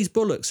 All these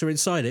bullocks are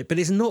inside it, but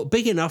it's not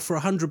big enough for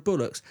 100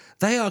 bullocks.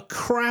 They are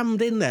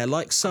crammed in there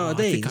like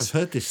sardines. I think I've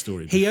heard this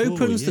story before. He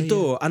opens the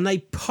door and they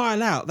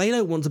pile out. They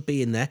don't want to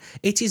be in there.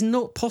 It is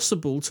not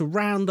possible to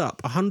round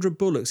up 100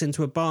 bullocks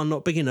into a barn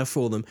not big enough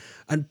for them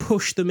and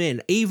push them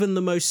in. Even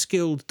the most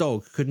skilled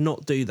dog could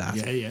not do that.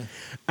 Yeah.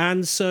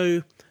 And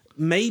so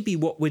maybe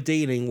what we're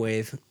dealing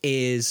with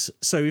is,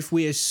 so if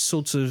we are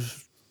sort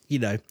of,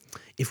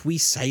 if we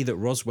say that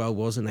Roswell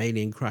was an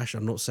alien crash,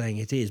 I'm not saying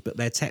it is, but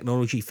their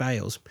technology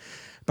fails.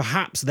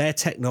 Perhaps their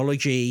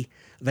technology,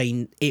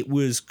 it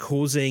was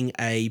causing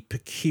a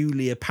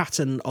peculiar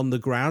pattern on the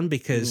ground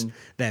because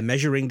their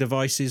measuring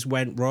devices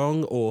went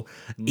wrong, or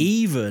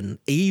even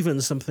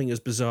something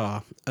as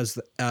bizarre as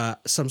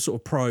some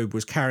sort of probe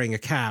was carrying a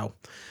cow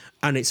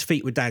and its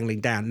feet were dangling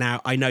down. Now,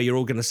 I know you're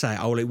all going to say,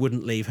 oh, well, it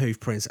wouldn't leave hoof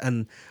prints,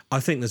 and I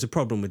think there's a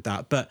problem with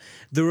that. But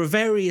there are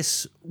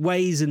various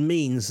ways and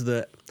means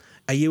that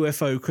a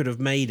UFO could have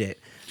made it.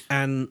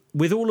 And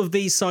with all of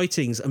these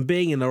sightings and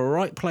being in the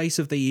right place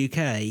of the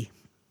UK,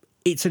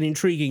 it's an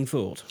intriguing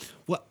thought.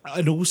 Well,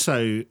 and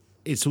also,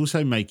 it's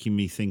also making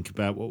me think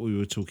about what we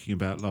were talking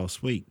about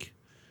last week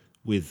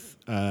with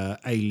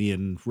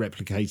alien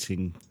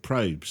replicating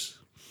probes.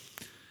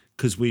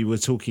 Because we were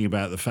talking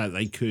about the fact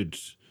they could,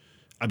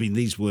 I mean,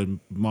 these were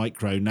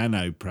micro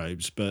nano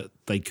probes, but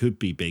they could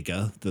be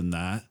bigger than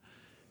that.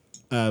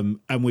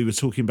 And we were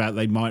talking about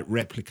they might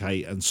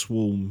replicate and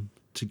swarm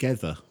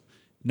together.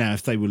 Now,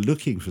 if they were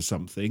looking for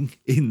something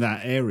in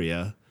that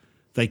area,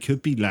 they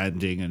could be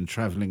landing and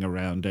travelling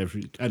around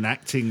and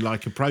acting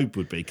like a probe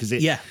would be, because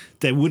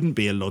there wouldn't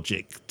be a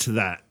logic to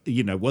that.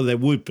 Well, there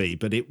would be,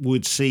 but it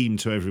would seem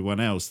to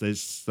everyone else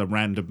there's the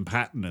random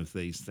pattern of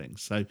these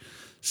things. So,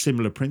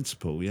 similar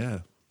principle, yeah.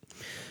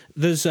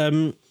 There's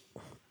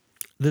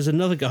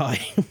another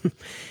guy.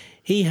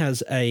 He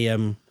has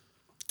an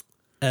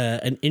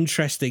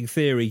interesting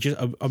theory.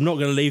 I'm not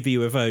going to leave the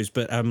UFOs,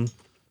 but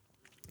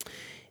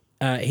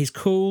he's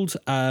called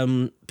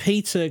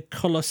Peter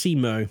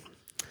Colosimo,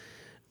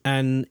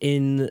 and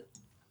in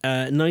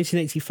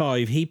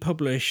 1985 he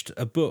published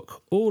a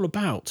book all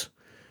about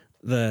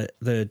the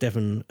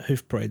Devon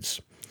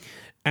hoofprints,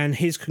 and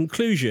his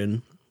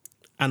conclusion,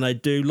 and I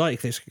do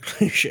like this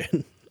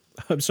conclusion,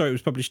 I'm sorry, it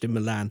was published in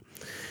Milan,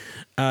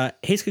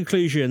 his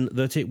conclusion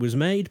that it was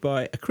made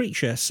by a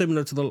creature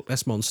similar to the Loch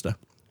Ness Monster.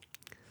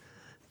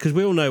 Because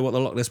we all know what the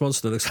Loch Ness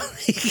Monster looks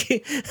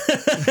like.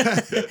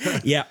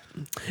 Yeah.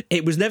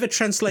 It was never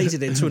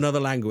translated into another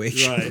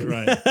language.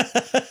 Right.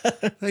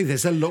 Hey,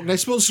 there's a Loch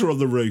Ness Monster on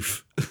the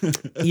roof.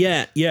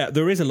 Yeah,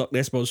 there is a Loch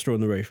Ness Monster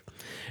on the roof.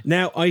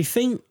 Now, I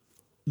think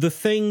the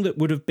thing that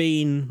would have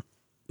been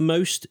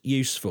most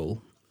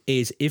useful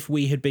is if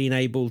we had been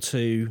able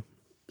to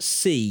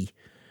see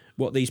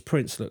what these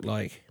prints look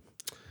like.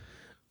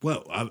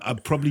 Well,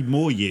 probably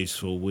more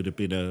useful would have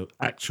been an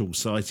actual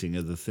sighting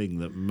of the thing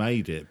that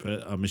made it,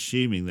 but I'm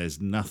assuming there's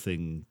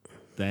nothing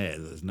there.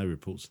 There's no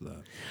reports of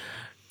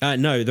that.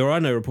 No, there are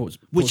no reports.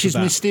 Which is of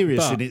that,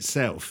 mysterious but- in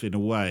itself, in a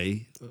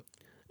way.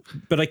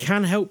 But I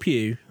can help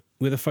you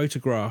with a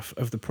photograph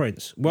of the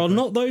prints. Well,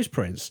 not those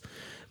prints,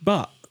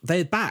 but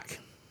they're back.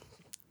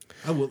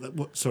 Oh,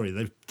 well, sorry,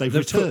 they've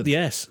returned.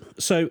 Yes.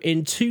 So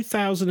in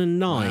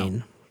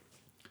 2009,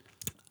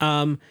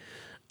 and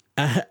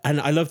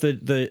I love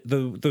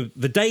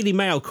the Daily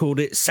Mail called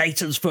it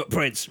Satan's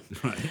footprints.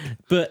 Right.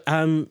 But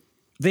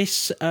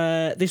this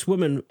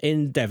woman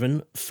in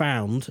Devon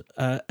found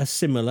a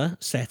similar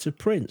set of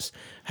prints.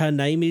 Her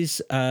name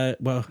is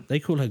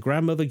they call her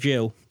Grandmother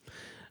Jill.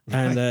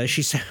 And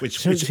she said,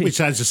 which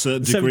has a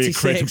certain degree of 76,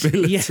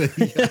 credibility.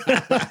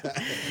 Yeah.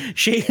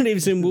 She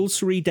lives in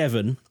Woolsery,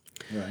 Devon,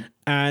 Right.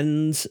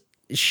 and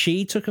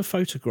she took a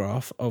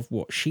photograph of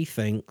what she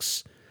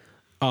thinks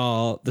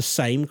are the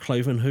same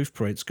cloven hoof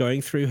prints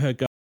going through her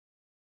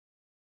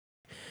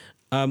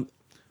garden.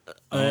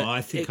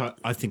 I think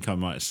I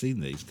might have seen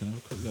these. Can I have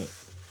a quick look?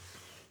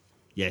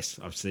 Yes,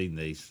 I've seen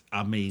these.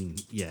 I mean,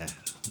 yeah.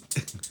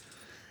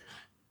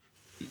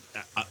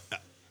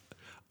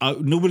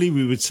 Normally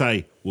we would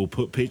say we'll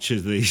put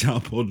pictures of these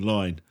up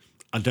online.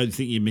 I don't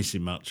think you're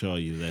missing much, are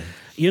you? There,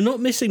 you're not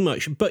missing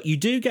much, but you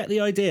do get the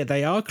idea.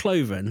 They are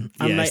cloven,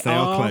 and yes, they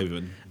are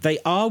cloven. They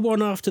are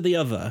one after the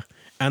other,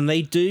 and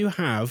they do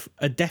have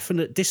a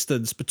definite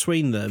distance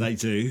between them. They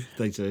do,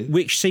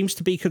 which seems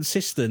to be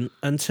consistent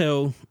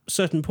until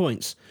certain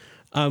points,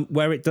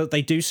 where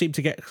they do seem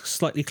to get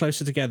slightly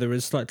closer together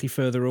and slightly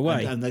further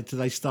away. And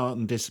they start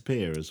and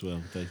disappear as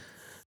well.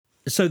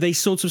 So they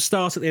sort of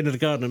start at the end of the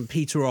garden and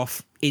peter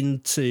off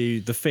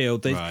into the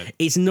field. Right.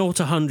 It's not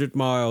 100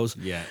 miles,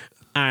 Yeah,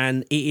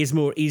 and it is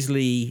more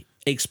easily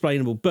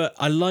explainable. But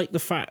I like the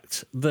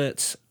fact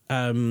that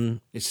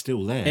it's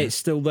still there. it's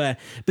still there.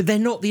 But they're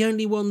not the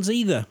only ones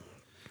either.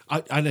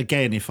 And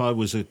again, if I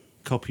was a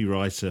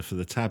copywriter for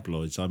the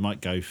tabloids, I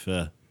might go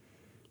for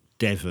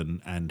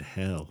Devon and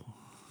hell.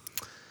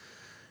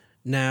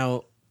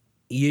 Now,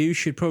 you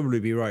should probably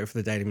be right for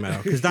the Daily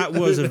Mail, because that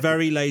was a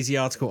very lazy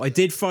article. I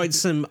did find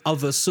some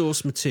other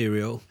source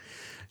material,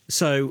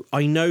 so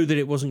I know that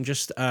it wasn't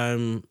just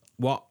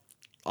what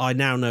I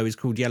now know is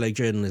called yellow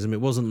journalism.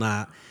 It wasn't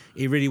that.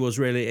 It really was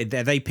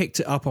they picked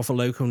it up off a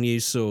local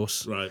news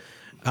source. Right.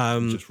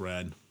 Just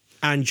ran.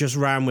 And just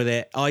ran with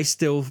it. I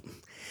still...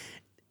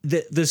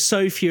 There's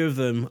so few of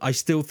them, I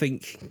still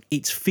think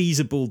it's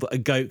feasible that a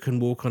goat can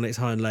walk on its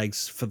hind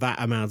legs for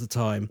that amount of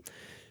time.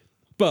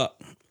 But...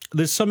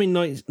 there's some in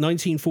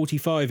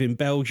 1945 in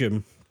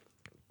Belgium,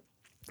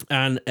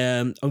 and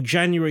on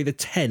January the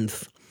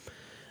 10th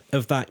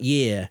of that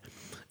year,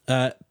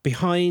 so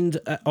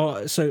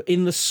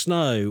in the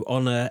snow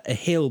on a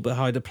hill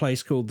behind a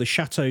place called the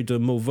Chateau de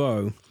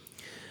Morveau,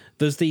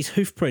 there's these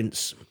hoof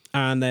prints,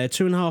 and they're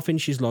 2.5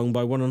 inches long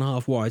by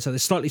 1.5 wide, so they're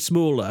slightly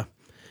smaller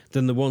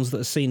than the ones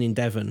that are seen in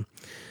Devon.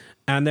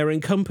 And they're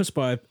encompassed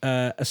by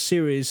a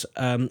series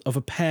of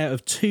a pair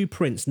of two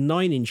prints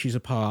 9 inches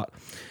apart,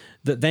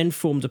 that then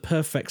formed a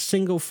perfect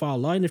single-file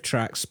line of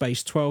tracks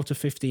spaced 12 to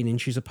 15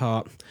 inches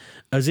apart,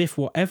 as if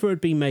whatever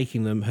had been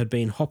making them had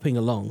been hopping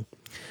along.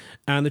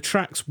 And the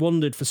tracks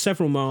wandered for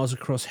several miles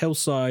across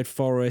hillside,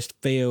 forest,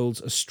 fields,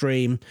 a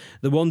stream.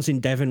 The ones in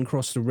Devon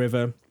crossed the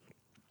river.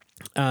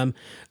 And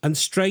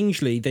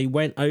strangely, they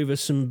went over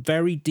some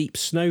very deep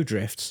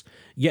snowdrifts,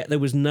 yet there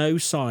was no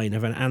sign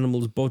of an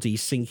animal's body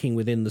sinking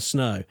within the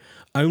snow.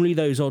 Only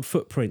those odd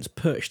footprints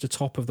perched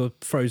atop of the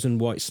frozen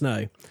white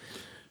snow.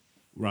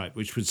 Right,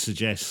 which would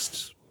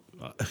suggest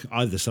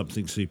either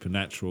something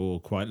supernatural or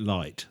quite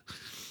light.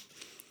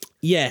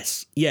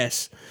 Yes.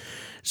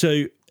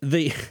 So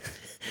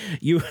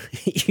you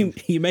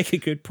make a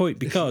good point,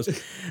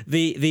 because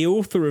the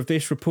author of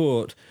this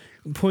report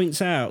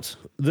points out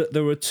that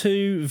there were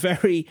two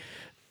very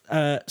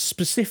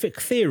specific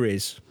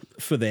theories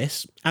for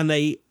this, and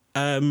they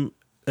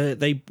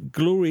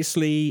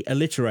gloriously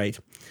alliterate.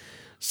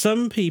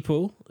 Some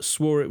people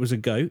swore it was a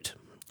goat,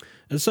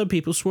 and some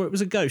people swore it was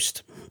a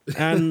ghost.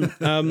 And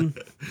and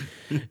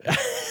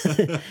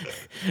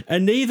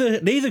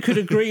neither could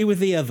agree with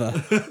the other.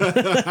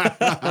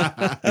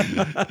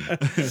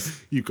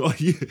 You got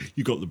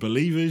the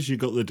believers, you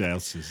got the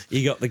doubters.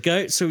 You got the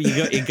goats, or you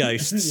got your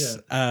ghosts.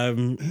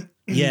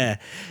 Yeah.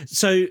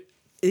 So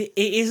it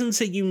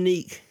isn't a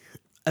unique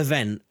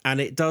event,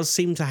 and it does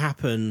seem to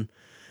happen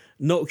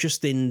not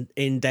just in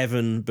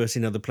Devon but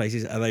in other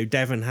places. Although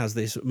Devon has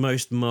this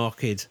most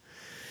marked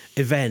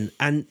event,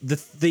 and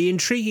the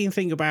intriguing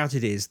thing about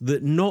it is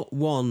that not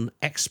one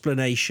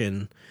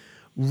explanation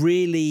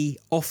really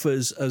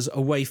offers us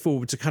a way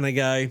forward to kind of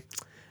go,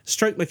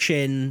 stroke my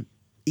chin,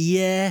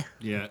 yeah,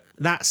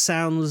 that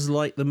sounds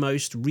like the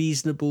most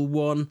reasonable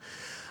one.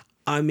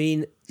 I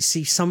mean,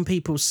 see, some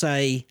people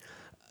say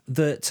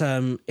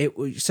that it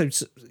was so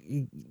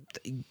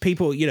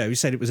people,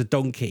 said it was a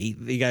donkey.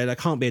 You go, that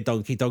can't be a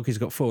donkey. Donkey's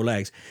got 4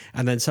 legs.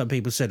 And then some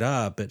people said,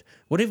 but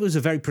what if it was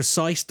a very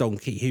precise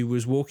donkey who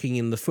was walking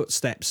in the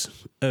footsteps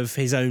of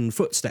his own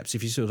footsteps,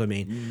 if you see what I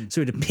mean?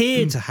 So it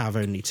appeared to have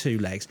only 2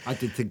 legs. I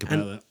did think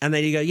about that. And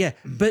then you go,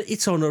 but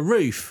it's on a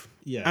roof.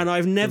 Yeah. And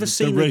I've never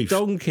seen a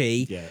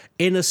donkey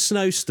in a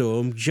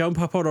snowstorm jump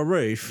up on a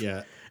roof.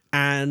 Yeah.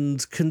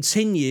 And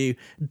continue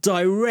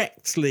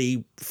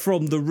directly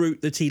from the route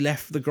that he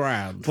left the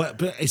ground.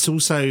 But it's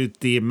also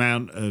the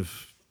amount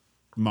of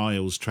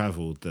miles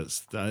travelled it's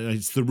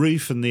the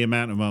roof and the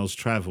amount of miles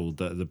travelled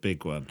that are the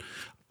big one.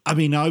 I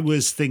mean, I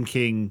was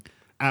thinking,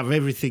 out of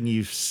everything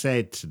you've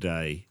said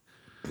today,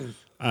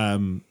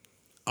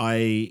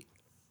 I,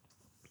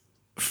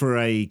 for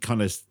a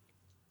kind of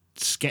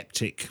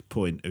skeptic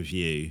point of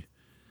view,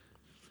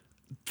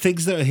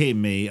 things that are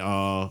hitting me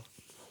are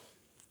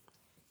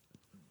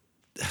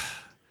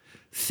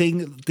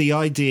the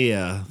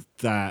idea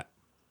that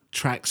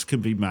tracks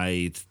can be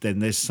made, then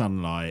there's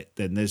sunlight,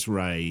 then there's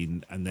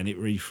rain, and then it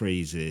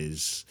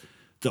refreezes,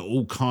 that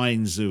all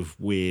kinds of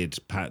weird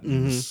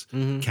patterns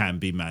can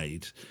be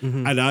made.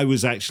 And I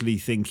was actually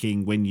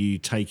thinking, when you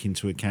take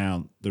into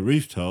account the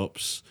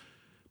rooftops,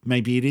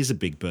 maybe it is a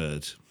big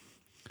bird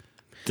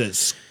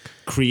that's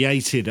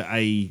created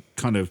a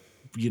kind of,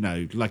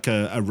 like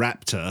a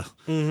raptor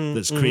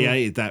that's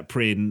created that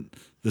print.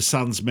 The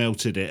sun's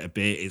melted it a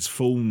bit. It's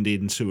formed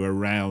into a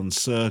round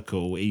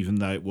circle, even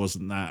though it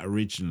wasn't that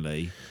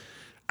originally.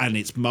 And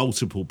it's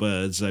multiple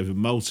birds over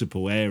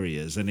multiple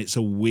areas. And it's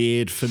a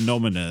weird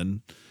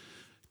phenomenon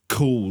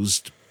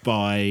caused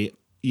by,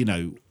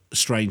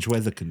 strange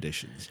weather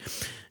conditions.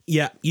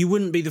 Yeah, you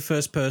wouldn't be the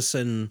first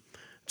person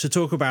to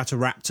talk about a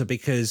raptor,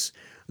 because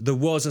there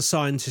was a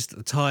scientist at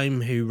the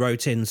time who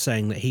wrote in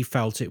saying that he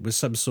felt it was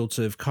some sort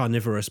of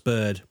carnivorous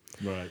bird.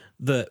 Right.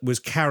 That was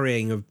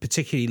carrying a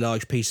particularly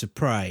large piece of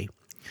prey.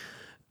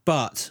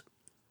 But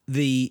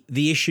the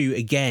issue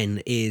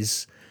again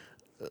is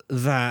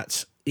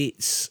that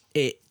it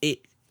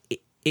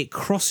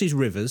crosses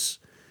rivers.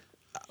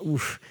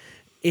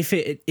 If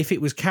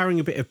it was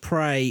carrying a bit of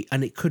prey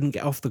and it couldn't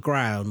get off the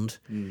ground,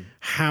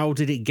 how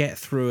did it get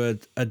through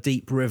a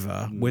deep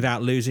river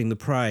without losing the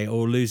prey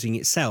or losing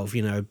itself?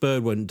 A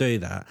bird wouldn't do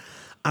that.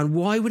 And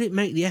why would it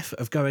make the effort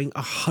of going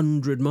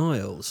 100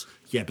 miles?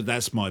 Yeah, but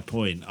that's my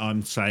point.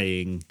 I'm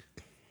saying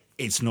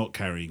it's not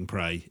carrying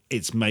prey.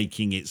 It's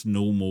making its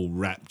normal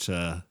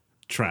raptor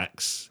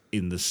tracks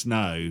in the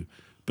snow,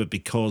 but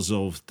because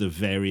of the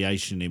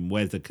variation in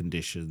weather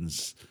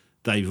conditions,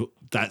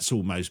 that's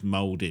almost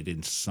moulded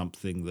into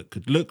something that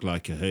could look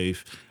like a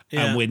hoof.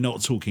 Yeah. And we're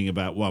not talking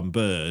about one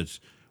bird.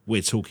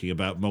 We're talking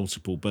about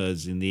multiple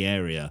birds in the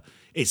area.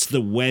 It's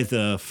the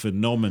weather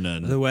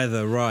phenomenon.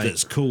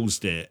 That's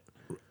caused it.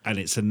 And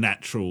it's a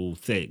natural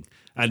thing.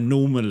 And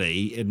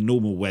normally, in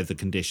normal weather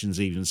conditions,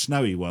 even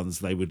snowy ones,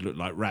 they would look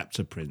like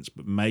raptor prints.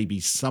 But maybe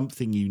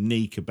something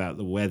unique about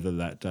the weather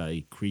that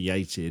day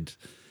created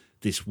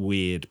this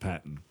weird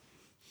pattern.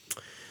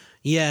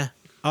 Yeah,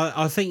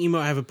 I think you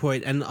might have a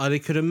point. And I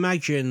could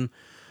imagine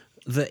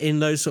that in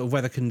those sort of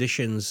weather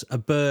conditions, a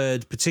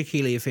bird,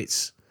 particularly if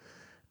it's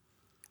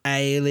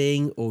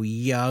ailing or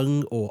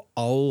young or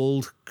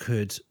old,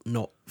 could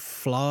not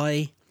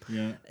fly.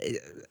 Yeah.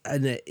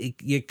 And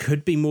it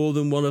could be more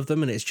than one of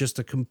them, and it's just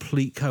a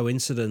complete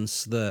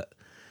coincidence that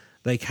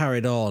they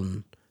carried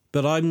on.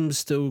 But I'm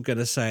still going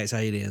to say it's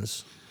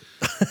aliens.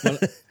 Well,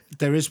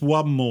 there is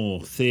one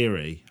more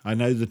theory. I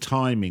know the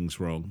timing's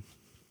wrong,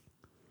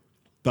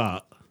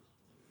 but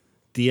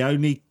the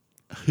only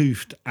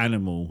hoofed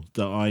animal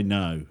that I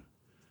know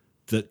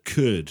that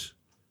could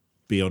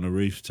be on a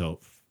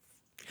rooftop.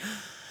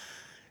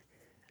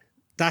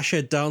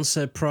 Dasher,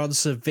 Dancer,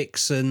 Prancer,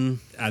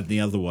 Vixen. And the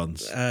other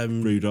ones.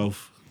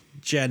 Rudolph.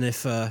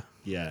 Jennifer.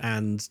 Yeah.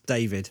 And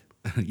David.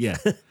 Yeah.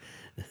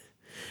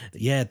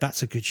 Yeah,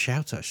 that's a good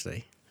shout,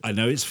 actually. I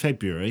know it's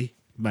February.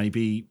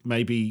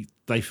 Maybe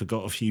they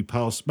forgot a few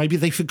past. Maybe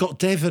they forgot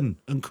Devon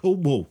and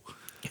Cornwall.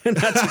 And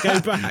had to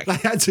go back. They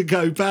had to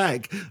go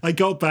back. I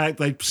got back.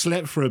 They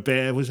slept for a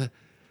bit. It was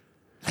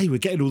hey, we're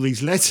getting all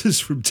these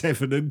letters from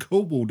Devon and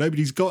Cornwall.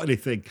 Nobody's got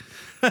anything.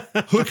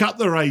 Hook up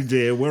the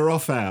reindeer. We're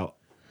off out.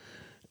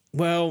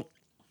 Well,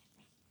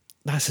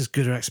 that's as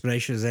good an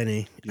explanation as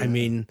any. Yeah. I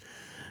mean,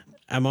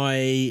 am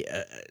I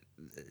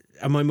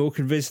more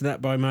convinced of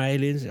that by my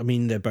aliens? I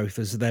mean, they're both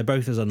as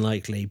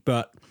unlikely,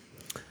 but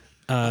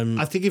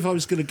I think if I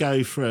was going to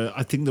go for,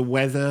 I think the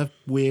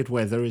weird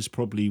weather is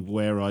probably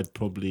where I'd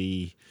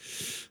probably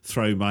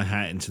throw my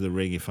hat into the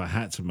ring if I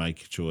had to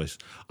make a choice.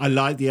 I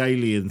like the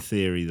alien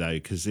theory though,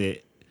 because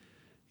I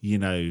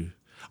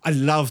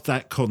love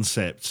that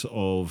concept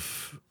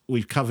of,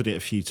 we've covered it a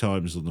few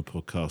times on the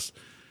podcast,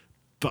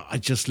 but I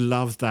just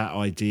love that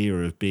idea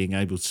of being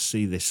able to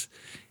see this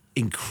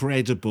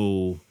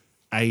incredible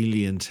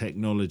alien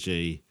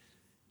technology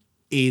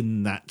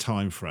in that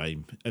time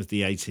frame of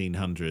the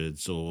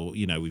 1800s, or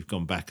we've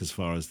gone back as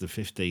far as the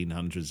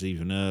 1500s,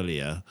 even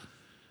earlier,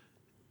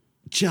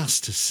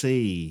 just to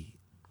see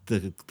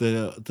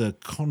the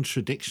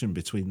contradiction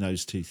between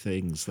those two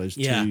things, those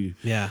two,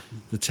 Yeah.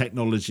 the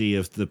technology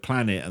of the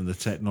planet and the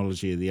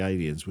technology of the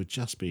aliens would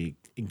just be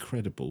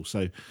incredible.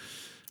 So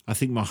I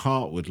think my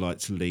heart would like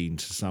to lean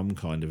to some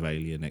kind of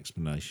alien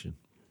explanation.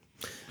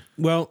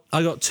 Well,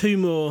 I got two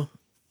more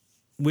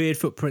weird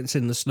footprints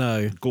in the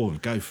snow. Go on,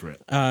 go for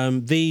it.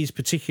 These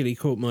particularly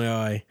caught my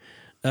eye.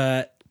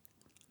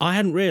 I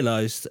hadn't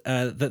realised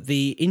that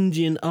the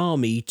Indian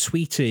Army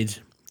tweeted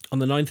on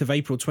the 9th of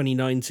April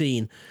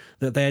 2019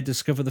 that they had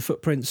discovered the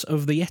footprints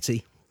of the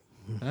Yeti.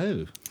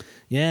 Oh.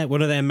 Yeah,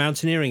 one of their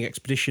mountaineering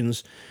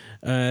expeditions,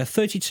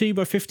 32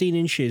 by 15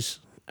 inches,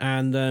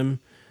 and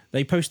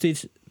they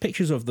posted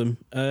pictures of them.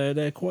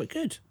 They're quite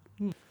good.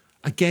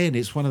 Again,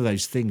 it's one of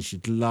those things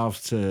you'd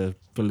love to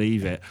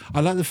believe it.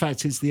 I like the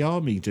fact it's the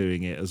army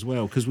doing it as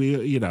well, because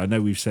I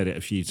know we've said it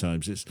a few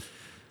times. It's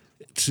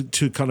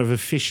to kind of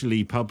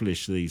officially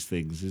publish these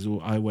things is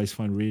I always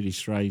find really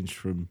strange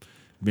from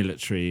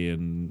military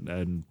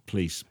and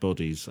police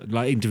bodies.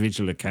 Like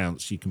individual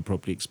accounts, you can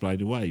probably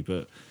explain away,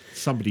 but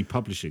somebody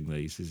publishing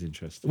these is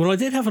interesting. Well, I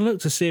did have a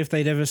look to see if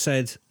they'd ever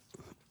said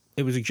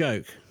it was a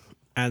joke,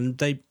 and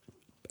they,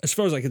 as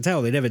far as I can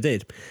tell, they never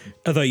did.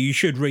 Although you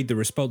should read the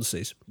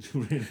responses.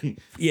 Really?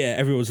 Yeah,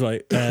 everyone's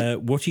like,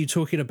 what are you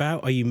talking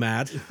about? Are you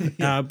mad?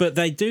 But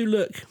they do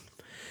look...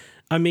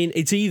 I mean,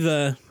 it's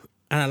either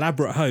an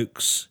elaborate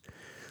hoax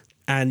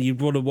and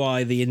you'd wonder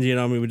why the Indian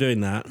Army were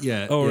doing that,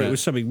 or it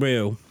was something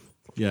real.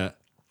 Yeah.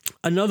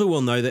 Another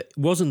one, though, that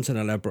wasn't an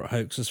elaborate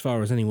hoax, as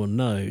far as anyone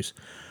knows,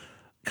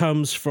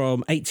 comes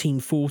from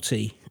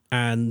 1840,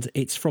 and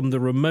it's from the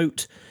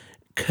remote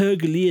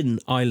Kerguelen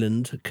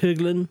Island.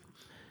 Kerguelen?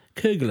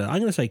 I'm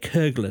going to say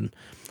Kerguelen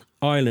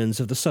Islands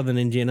of the southern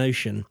Indian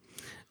Ocean.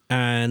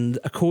 And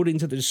according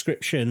to the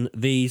description,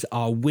 these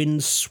are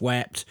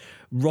windswept,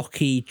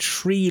 rocky,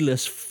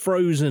 treeless,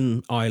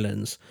 frozen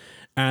islands.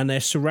 And they're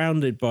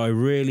surrounded by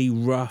really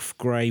rough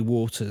grey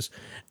waters.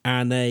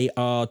 And they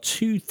are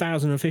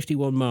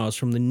 2,051 miles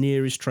from the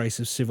nearest trace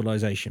of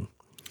civilization.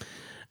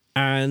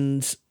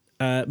 And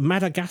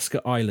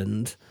Madagascar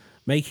Island,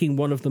 making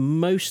one of the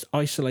most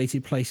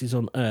isolated places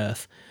on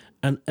Earth,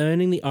 and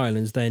earning the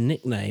islands their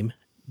nickname,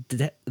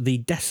 the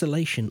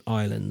Desolation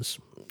Islands,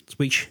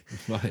 which...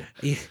 Right.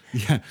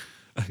 Yeah.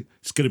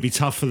 It's going to be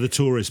tough for the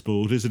tourist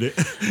board, isn't it?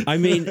 I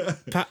mean,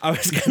 Pat, I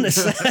was going to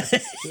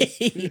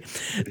say,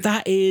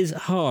 that is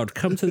hard.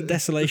 Come to the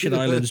Desolation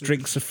Islands,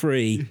 drinks are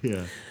free.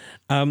 Yeah.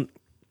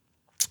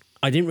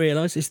 I didn't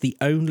realise it's the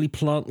only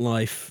plant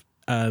life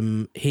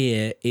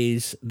here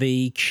is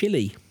the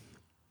chili.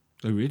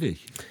 Oh, really?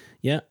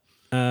 Yeah.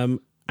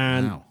 And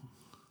wow.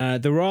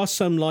 There are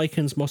some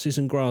lichens, mosses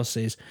and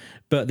grasses,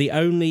 but the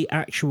only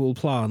actual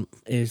plant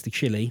is the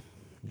chili.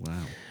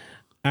 Wow.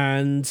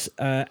 And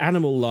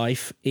animal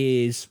life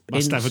is...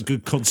 Must have a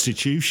good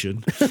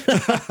constitution.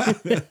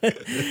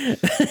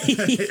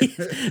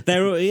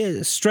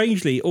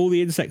 Strangely, all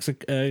the insects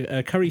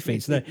are curry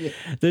feeds.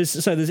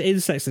 There's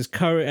insects, there's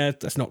curry...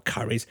 that's not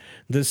curries.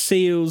 There's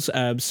seals,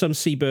 some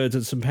seabirds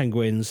and some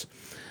penguins,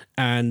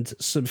 and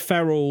some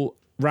feral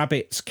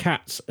rabbits,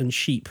 cats and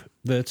sheep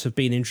that have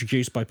been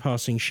introduced by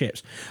passing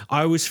ships.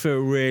 I always feel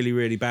really,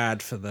 really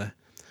bad for the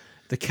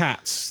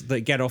cats that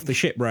get off the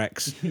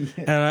shipwrecks.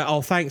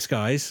 Oh, thanks,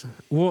 guys.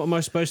 What am I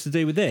supposed to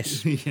do with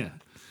this? Yeah.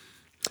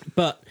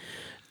 But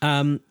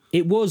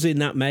it was in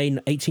that May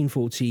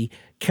 1840,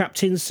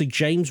 Captain Sir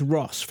James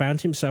Ross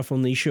found himself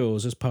on these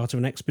shores as part of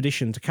an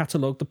expedition to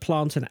catalogue the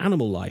plant and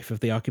animal life of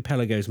the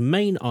archipelago's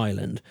main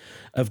island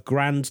of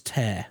Grande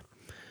Terre,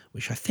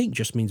 which I think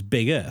just means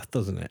big earth,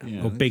 doesn't it?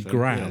 Yeah, or big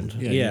ground.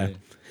 Yeah.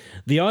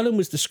 The island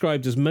was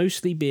described as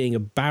mostly being a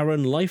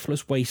barren,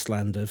 lifeless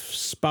wasteland of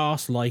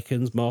sparse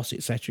lichens, moss,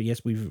 etc.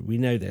 Yes, we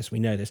know this.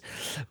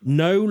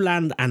 No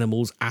land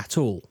animals at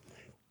all.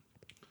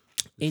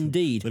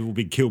 Indeed. They've all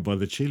been killed by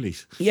the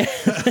chilies. Yeah.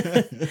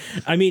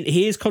 I mean,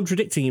 he is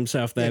contradicting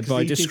himself there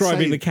by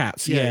describing the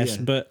cats, yes.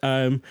 Yeah. But,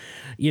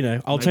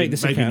 I'll take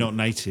this account. Maybe not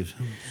native.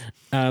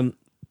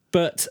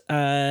 But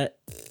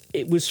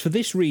it was for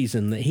this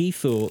reason that he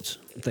thought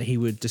that he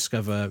would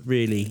discover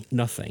really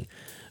nothing.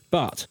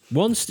 But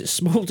once a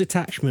small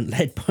detachment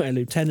led by a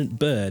Lieutenant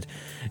Bird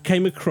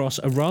came across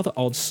a rather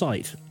odd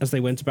sight as they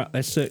went about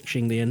their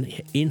searching the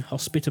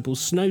inhospitable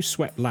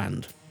snow-swept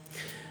land.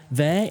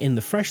 There, in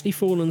the freshly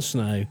fallen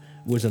snow,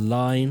 was a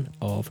line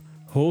of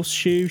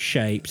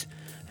horseshoe-shaped,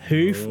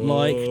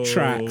 hoof-like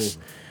tracks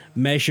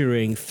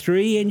measuring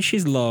 3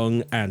 inches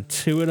long and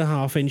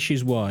 2.5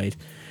 inches wide,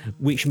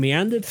 which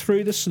meandered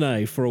through the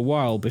snow for a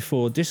while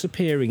before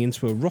disappearing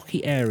into a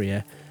rocky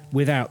area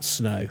without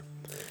snow.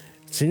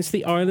 Since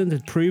the island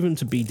had proven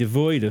to be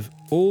devoid of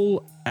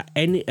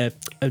any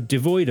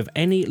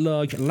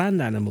large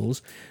land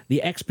animals,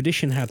 the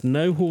expedition had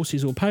no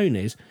horses or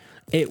ponies.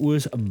 It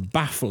was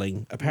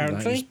baffling,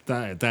 apparently.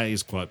 That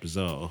is quite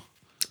bizarre.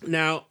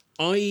 Now,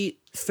 I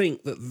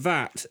think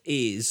that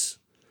is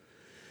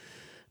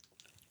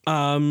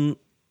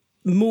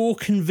more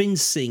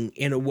convincing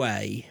in a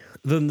way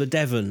than the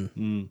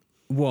Devon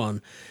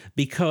one,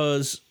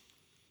 because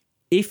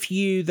if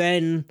you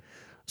then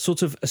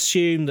sort of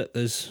assume that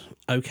there's,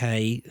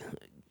 okay,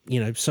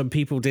 some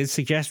people did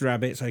suggest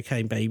rabbits.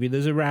 Okay, maybe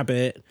there's a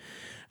rabbit.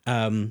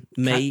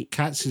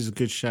 Cats is a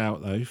good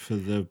shout though for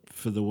the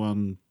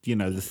one,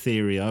 the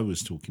theory I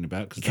was talking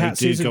about, because Cats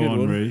they is do a go good on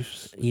one.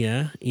 roofs.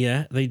 Yeah,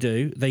 they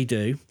do.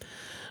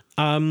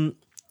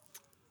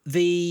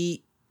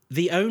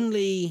 The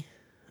only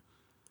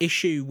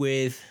issue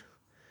with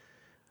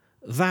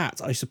that,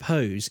 I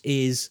suppose,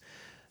 is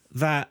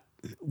that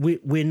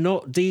we're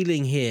not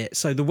dealing here.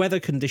 So the weather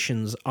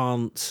conditions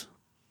aren't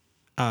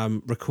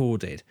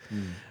recorded.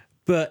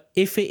 But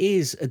if it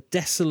is a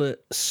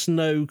desolate,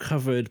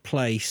 snow-covered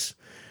place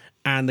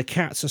and the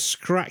cats are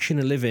scratching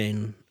a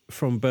living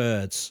from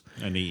birds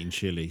And eating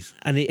chilies.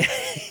 and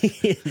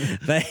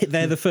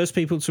they're the first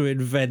people to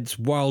invent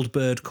wild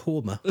bird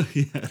korma.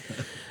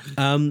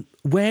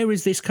 Where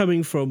is this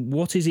coming from?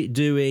 What is it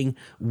doing?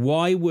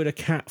 Why would a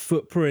cat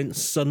footprint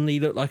suddenly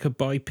look like a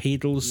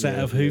bipedal set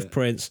of hoof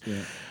prints?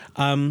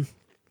 And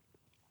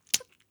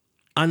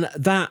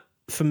that,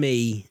 for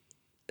me,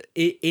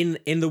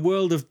 in the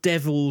world of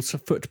devil's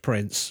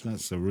footprints,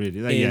 That's a really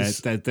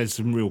there's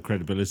some real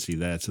credibility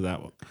there to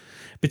that one.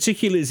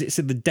 particularly as it's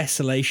in the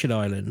Desolation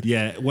Island.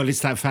 Yeah, well,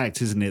 it's that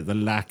fact, isn't it? The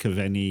lack of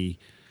any,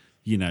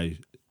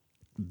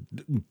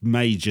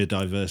 major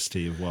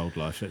diversity of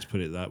wildlife. Let's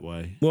put it that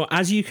way. Well,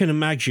 as you can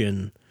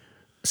imagine,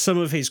 some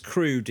of his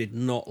crew did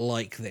not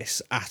like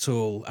this at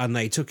all, and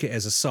they took it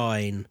as a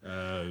sign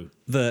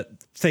that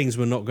things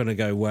were not going to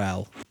go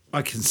well.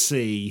 I can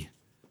see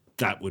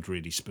that would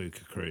really spook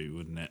a crew,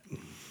 wouldn't it?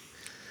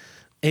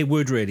 It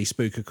would really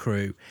spook a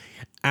crew.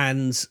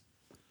 And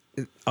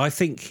I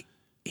think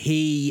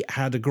he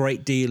had a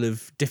great deal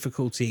of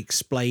difficulty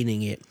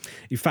explaining it.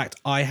 In fact,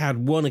 I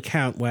had one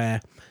account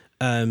where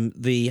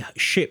the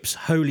ship's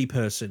holy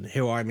person,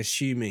 who I'm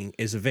assuming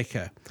is a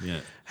vicar,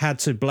 had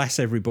to bless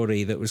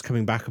everybody that was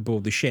coming back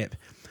aboard the ship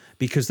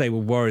because they were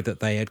worried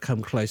that they had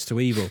come close to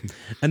evil.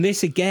 And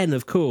this, again,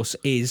 of course,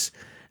 is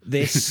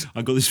this...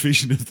 I got this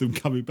vision of them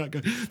coming back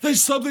going,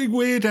 there's something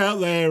weird out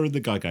there, and the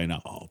guy going,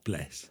 oh,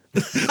 bless.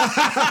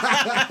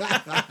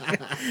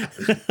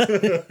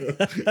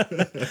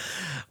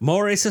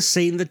 Morris has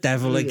seen the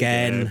devil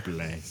again. Yeah,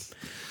 bless.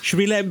 Should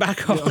we let him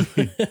back on?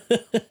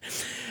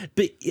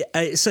 But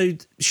so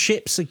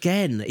ships,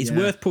 again, it's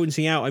worth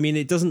pointing out. I mean,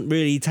 it doesn't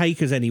really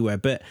take us anywhere,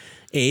 but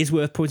it is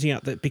worth pointing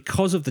out that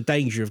because of the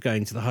danger of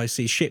going to the high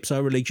seas, ships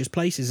are religious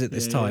places at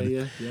this time.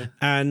 Yeah.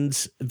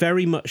 And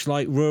very much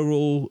like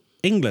rural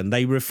England,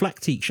 they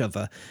reflect each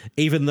other,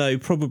 even though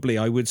probably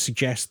I would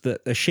suggest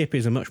that a ship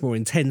is a much more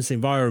intense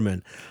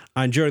environment.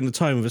 And during the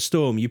time of a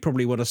storm, you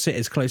probably want to sit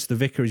as close to the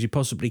vicar as you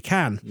possibly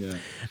can. Yeah.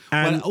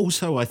 And well,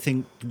 also, I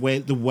think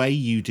the way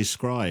you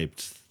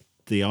described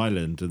the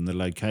island and the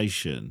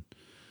location,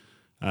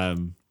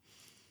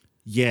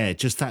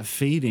 just that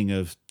feeling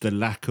of the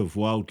lack of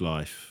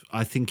wildlife.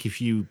 I think if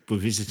you were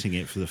visiting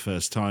it for the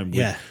first time,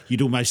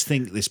 you'd almost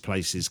think this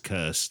place is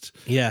cursed.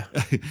 Yeah.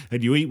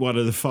 And you eat one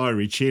of the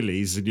fiery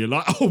chilies and you're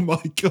like, oh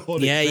my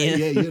God. Yeah,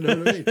 you know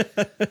what I mean?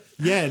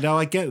 Yeah, no,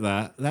 I get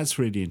that. That's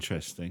really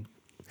interesting.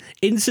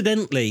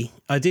 Incidentally,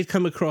 I did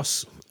come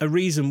across a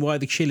reason why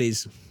the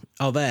chilies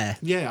are there.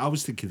 Yeah, I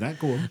was thinking that.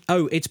 Go on.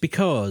 Oh, it's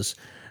because,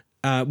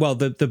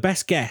 the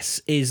best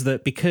guess is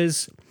that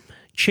because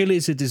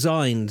chilies are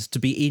designed to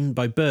be eaten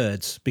by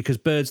birds, because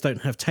birds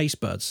don't have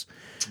taste buds,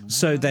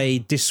 so they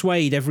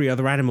dissuade every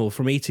other animal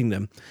from eating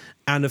them.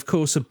 And of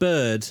course, a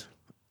bird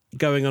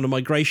going on a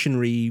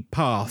migrationary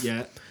path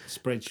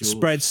spreads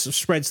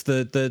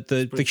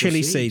the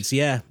chili seeds.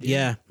 Yeah.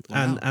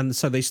 Wow. And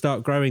so they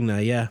start growing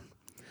there. Yeah.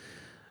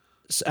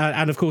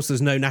 And of course,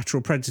 there's no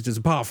natural predators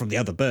apart from the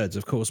other birds,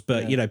 of course.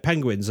 But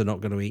penguins are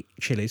not going to eat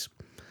chilies.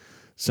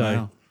 So,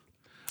 wow.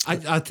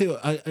 I think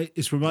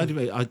it's reminded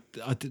me. I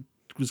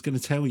was going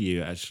to tell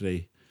you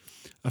actually.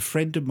 A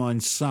friend of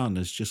mine's son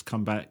has just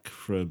come back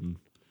from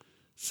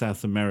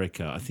South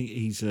America. I think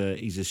he's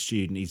a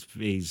student.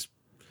 He's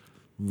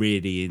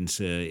really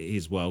into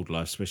his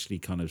wildlife, especially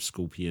kind of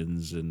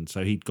scorpions, and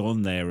so he'd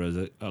gone there as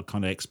a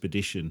kind of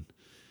expedition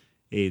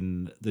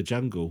in the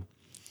jungle.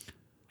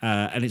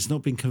 And it's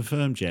not been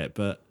confirmed yet,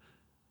 but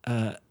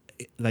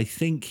they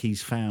think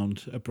he's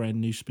found a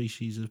brand new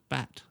species of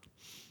bat,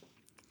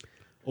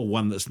 or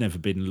one that's never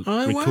been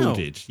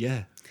recorded. Wow.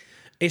 Yeah,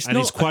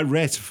 it's quite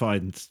rare to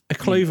find a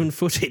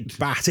cloven-footed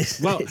bat.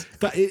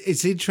 But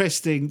it's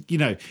interesting.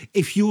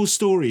 If your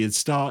story had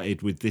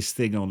started with this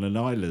thing on an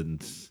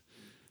island,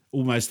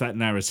 almost that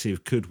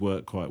narrative could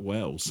work quite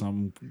well.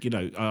 I'm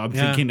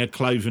thinking a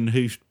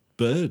cloven-hoofed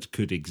bird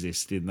could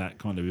exist in that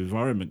kind of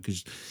environment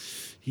because,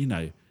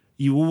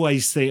 you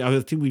always think, I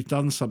think we've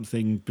done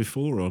something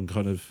before on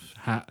kind of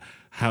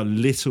how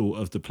little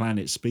of the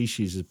planet's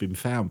species has been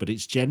found, but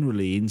it's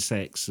generally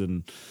insects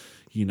and,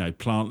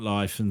 plant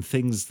life and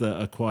things that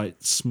are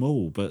quite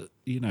small, but,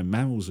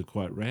 mammals are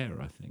quite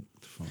rare, I think,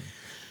 to find.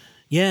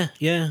 Yeah.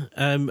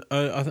 I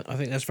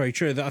think that's very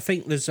true. I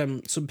think there's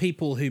some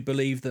people who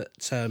believe that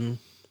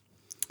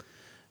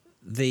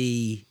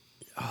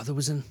there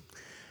was an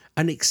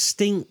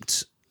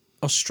extinct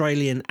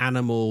Australian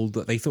animal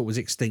that they thought was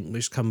extinct,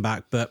 which come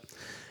back, but.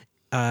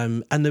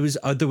 And there's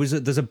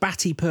a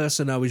batty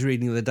person I was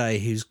reading the other day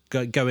who's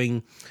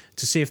going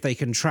to see if they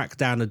can track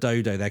down a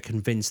dodo. They're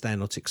convinced they're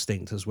not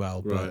extinct as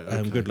well, but Right,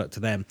 okay. good luck to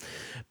them.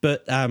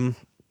 But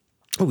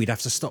we'd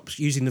have to stop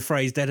using the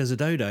phrase "dead as a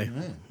dodo."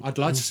 Yeah. I'd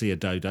like to see a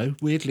dodo.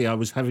 Weirdly, I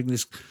was having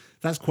this.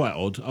 That's quite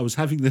odd. I was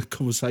having the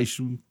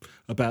conversation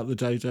about the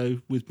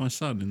dodo with my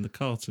son in the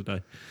car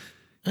today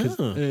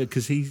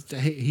because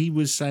he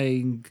was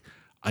saying.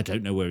 I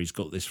don't know where he's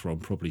got this from,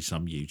 probably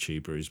some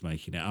YouTuber who's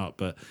making it up,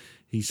 but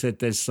he said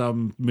there's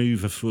some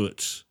move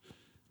afoot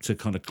to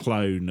kind of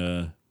clone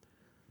a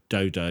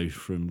dodo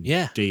from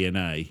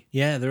DNA.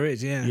 Yeah, there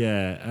is, yeah.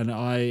 Yeah,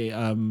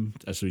 and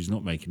so he's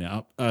not making it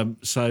up. And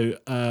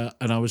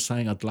I was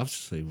saying I'd love to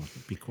see one.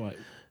 It'd be quite...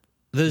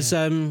 There's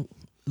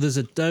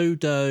a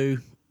dodo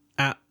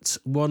at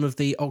one of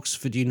the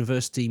Oxford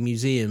University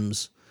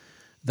museums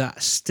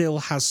that still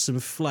has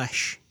some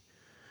flesh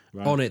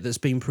on it that's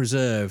been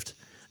preserved.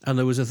 And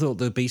there was a thought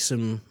there'd be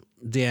some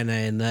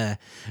DNA in there.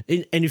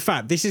 And in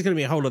fact, this is going to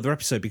be a whole other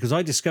episode because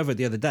I discovered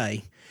the other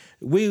day,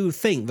 we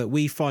think that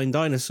we find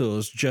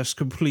dinosaurs just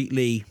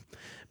completely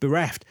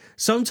bereft.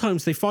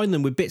 Sometimes they find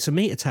them with bits of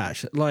meat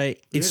attached,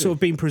 like it's sort of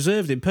been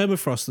preserved in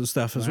permafrost and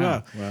stuff as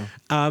well. Wow.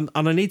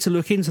 And I need to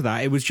look into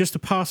that. It was just a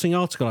passing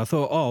article. I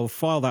thought, I'll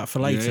file that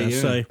for later.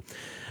 Yeah.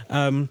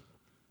 So,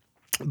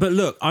 but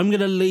look, I'm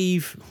going to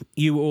leave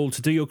you all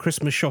to do your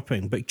Christmas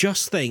shopping, but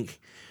just think,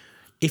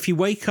 if you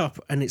wake up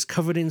and it's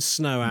covered in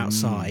snow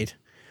outside,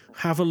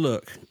 have a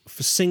look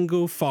for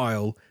single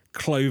file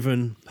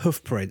cloven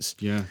hoof prints.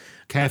 Yeah.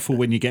 Careful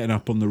when you're getting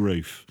up on the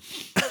roof.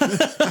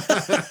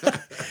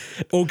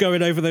 Or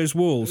going over those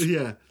walls.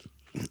 Yeah.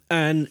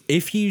 And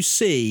if you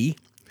see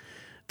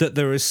that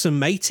there are some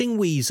mating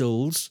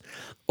weasels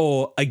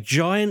or a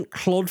giant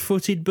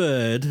clod-footed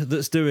bird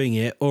that's doing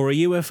it or a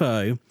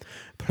UFO,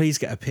 please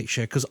get a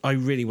picture because I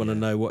really want to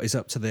know what is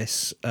up to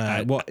this,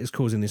 what is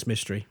causing this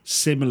mystery.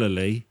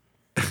 Similarly,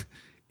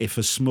 if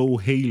a small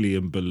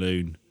helium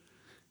balloon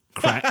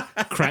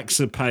cracks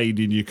a pane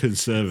in your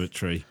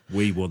conservatory,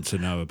 we want to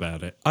know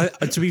about it.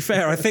 To be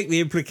fair, I think the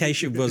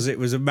implication was it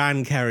was a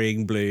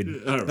man-carrying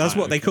balloon. That's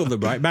what they call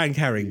them, right?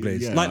 Man-carrying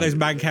balloons. Like those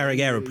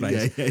man-carrying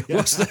aeroplanes. Yeah.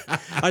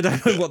 I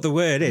don't know what the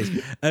word is.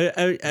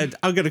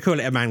 I'm going to call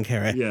it a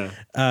man-carrier. Yeah.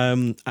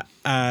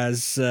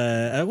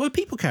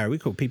 People carry. We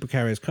call people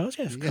carriers cars.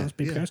 Yes, cars,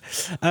 people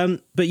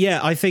carriers. But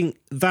yeah, I think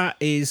that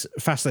is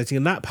fascinating.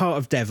 And that part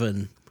of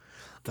Devon...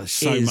 There's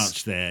so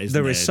much there, isn't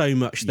there? There is so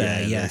much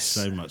there, yes.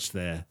 There's so much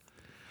there.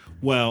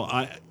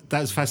 Well,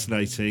 that's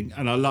fascinating,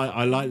 and I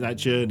like that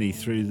journey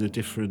through the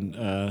different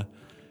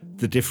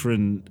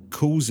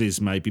causes,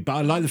 maybe. But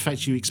I like the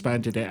fact you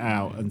expanded it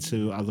out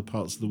into other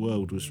parts of the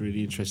world was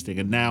really interesting.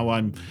 And now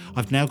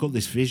I've now got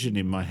this vision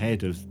in my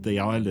head of the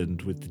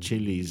island with the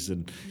chilies,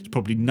 and it's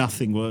probably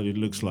nothing what it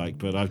looks like,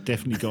 but I've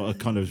definitely got a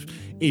kind of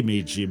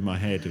image in my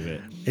head of it.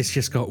 It's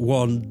just got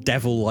one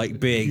devil-like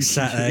being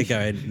sat there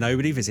going,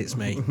 nobody visits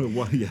me.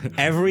 Well, yeah.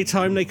 Every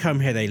time they come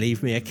here, they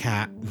leave me a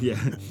cat. Yeah.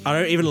 I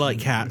don't even like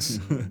cats.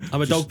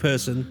 I'm a dog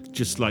person.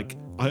 Just like,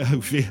 I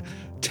hope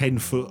 10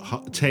 foot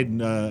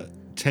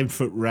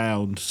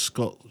round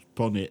Scott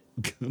bonnet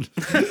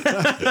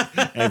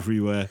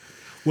everywhere.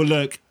 Well,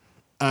 look,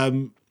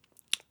 I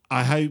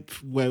hope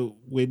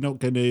we're not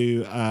going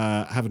to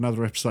have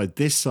another episode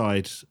this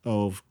side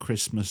of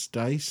Christmas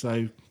Day,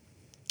 so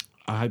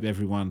I hope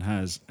everyone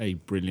has a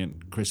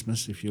brilliant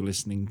Christmas if you're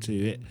listening to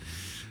it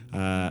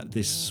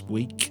this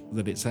week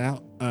that it's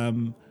out.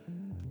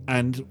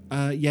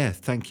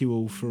 Thank you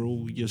all for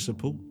all your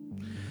support.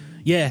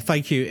 Yeah,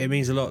 thank you. It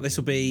means a lot.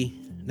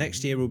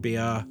 Next year will be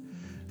our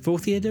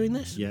 4th year doing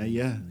this?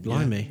 Yeah.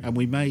 Blimey. Yeah. And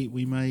we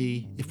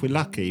may, if we're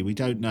lucky, we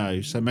don't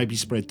know, so maybe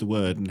spread the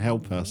word and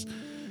help us.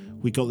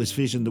 We got this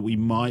vision that we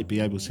might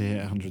be able to hit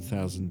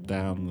 100,000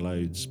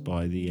 downloads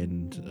by the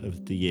end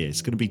of the year.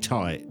 It's going to be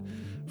tight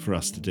for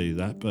us to do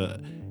that,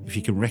 but if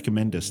you can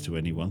recommend us to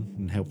anyone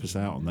and help us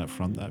out on that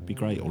front, that'd be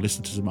great. Or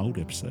listen to some old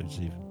episodes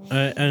even.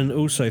 And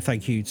also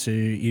thank you to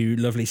you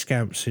lovely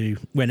scamps who,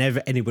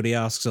 whenever anybody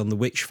asks on the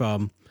Witch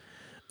Farm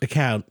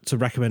account to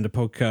recommend a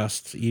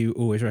podcast, you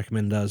always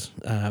recommend us.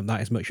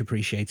 That is much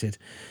appreciated.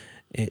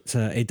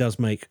 It does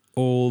make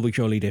all the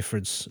jolly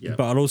difference. Yep.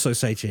 But I'll also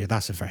say to you,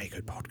 that's a very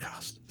good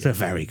podcast. It's a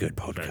very good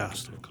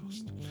podcast.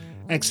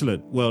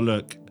 Excellent. Well,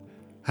 look,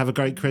 have a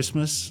great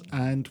Christmas,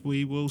 and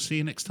we will see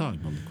you next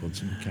time on the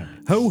Quantum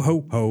Mechanics. Ho,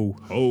 ho, ho.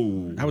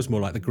 Ho. That was more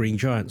like the Green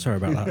Giant. Sorry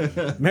about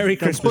that. Merry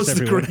Christmas,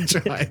 everyone. The Green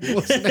Giant,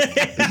 wasn't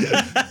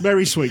it?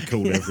 Merry sweet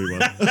call,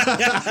 everyone.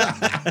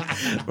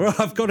 Well,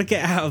 I've got to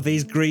get out of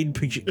these green...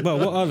 Well,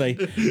 what are they?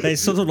 They're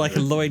sort of like a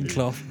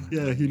loincloth.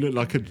 Yeah, you look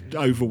like an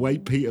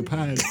overweight Peter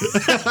Pan.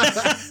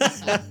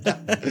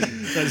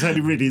 That's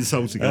only really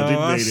insulting. I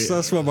didn't mean it.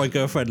 That's why my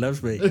girlfriend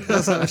loves me.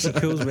 That's how she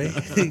calls me.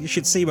 You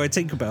should see my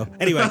Tinkerbell.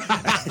 Anyway...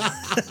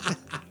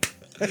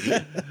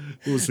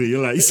 We'll see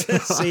you later.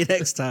 See you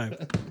next time.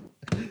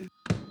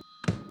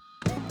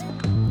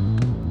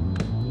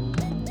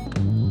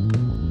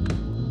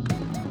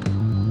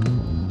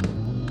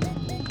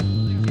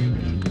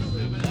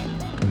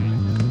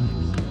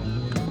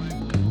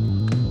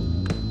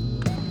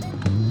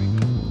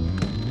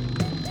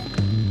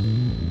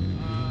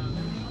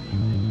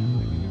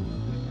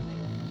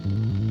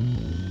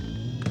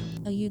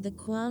 the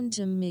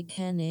quantum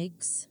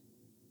mechanics,